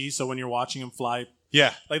CG. So when you're watching them fly,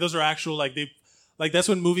 Yeah. like those are actual like that's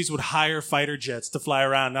when movies would hire fighter jets to fly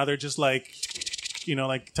around. Now they're just like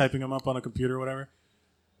like typing them up on a computer or whatever.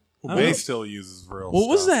 Well, Bay still uses real What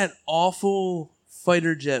was stuff. that awful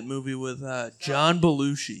fighter jet movie with John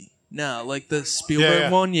Belushi? No, like the Spielberg Yeah.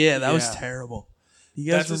 one. Yeah, that was Yeah. terrible.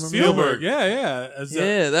 You guys That's a remember that? Spielberg. Yeah. As a-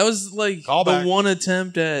 Yeah, that was like Callback. the one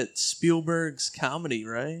attempt at Spielberg's comedy,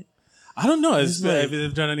 right? I don't know He's like- if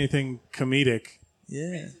they've done anything comedic.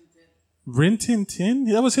 Yeah. Rin Tin Tin?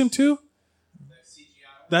 That was him too?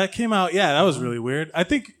 That came out. Yeah, that was really weird. I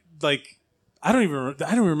think like I don't even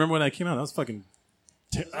remember when that came out. That was fucking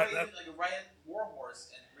You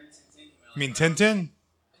mean Tintin?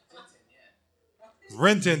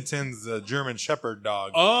 Rin Tin Tin's a German Shepherd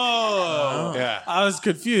dog. Oh. Yeah. I was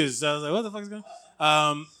confused. I was like, what the fuck is going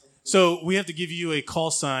on? So we have to give you a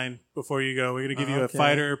call sign before you go. We're going to give you a Okay.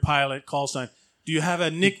 fighter pilot call sign. Do you have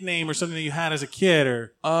a nickname or something that you had as a kid?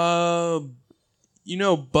 Or You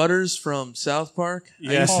know Butters from South Park?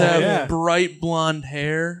 I Yes. used to Oh, have yeah. bright blonde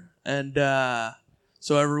hair, and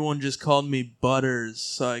so everyone just called me Butters.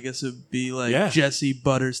 So I guess it'd be like Yeah. Jesse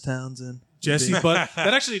Butters Townsend. Jesse But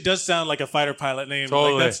that actually does sound like a fighter pilot name.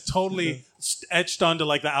 Totally. Like, that's totally etched onto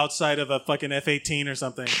like the outside of a fucking F-18 or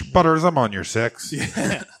something. Butters, I'm on your 6.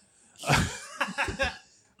 Yeah.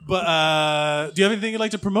 But do you have anything you'd like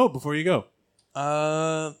to promote before you go?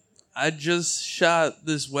 I just shot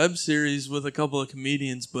this web series with a couple of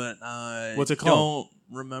comedians, but I What's it called?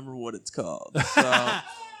 don't remember what it's called. So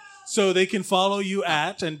So they can follow you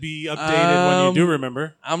at and be updated when you do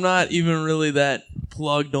remember. I'm not even really that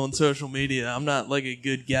plugged on social media. I'm not like a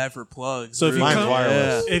good guy for plugs. So if you really. come,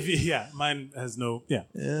 wireless. Mine has no, Yeah.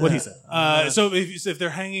 what he said. So if they're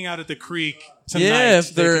hanging out at the creek tonight, Yeah,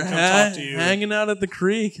 if they they're can come talk to you. hanging out at the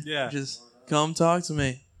creek, Yeah. just come talk to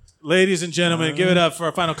me. Ladies and gentlemen, give it up for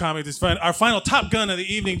our final comic, our final Top Gun of the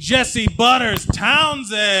evening, Jesse Butters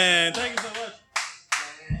Townsend. Thank you so much.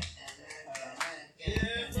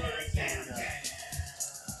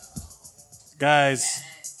 Guys,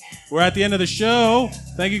 we're at the end of the show.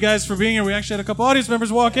 Thank you guys for being here. We actually had a couple audience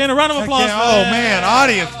members walk in. A round of applause. For Oh, them. man,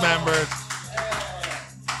 audience members.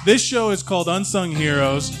 This show is called Unsung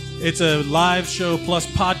Heroes. It's a live show plus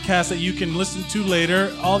podcast that you can listen to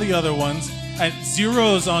later, all the other ones, at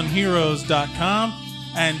zerosonheroes.com.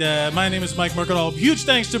 And my name is Mike Mercadal. Huge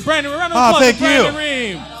thanks to Brandon. A round of applause thank to Brandon you.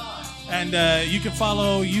 Ream. And you can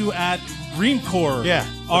follow you at Reamcore. Yeah.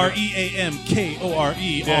 REAMKORE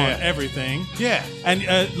Yeah, on yeah. everything. Yeah. And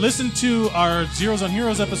listen to our Zeros on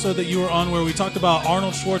Heroes episode that you were on where we talked about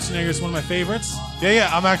Arnold Schwarzenegger. It's one of my favorites. Yeah.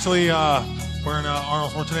 I'm actually wearing an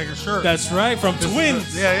Arnold Schwarzenegger shirt. That's right, from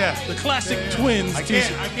Twins. Yeah. The classic Twins I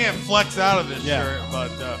t-shirt. can't flex out of this Yeah. shirt, but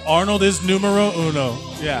Arnold is numero uno.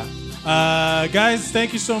 Yeah. Guys,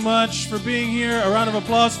 thank you so much for being here. A round of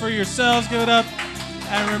applause for yourselves. Give it up.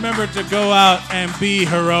 And remember to go out and be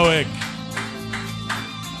heroic.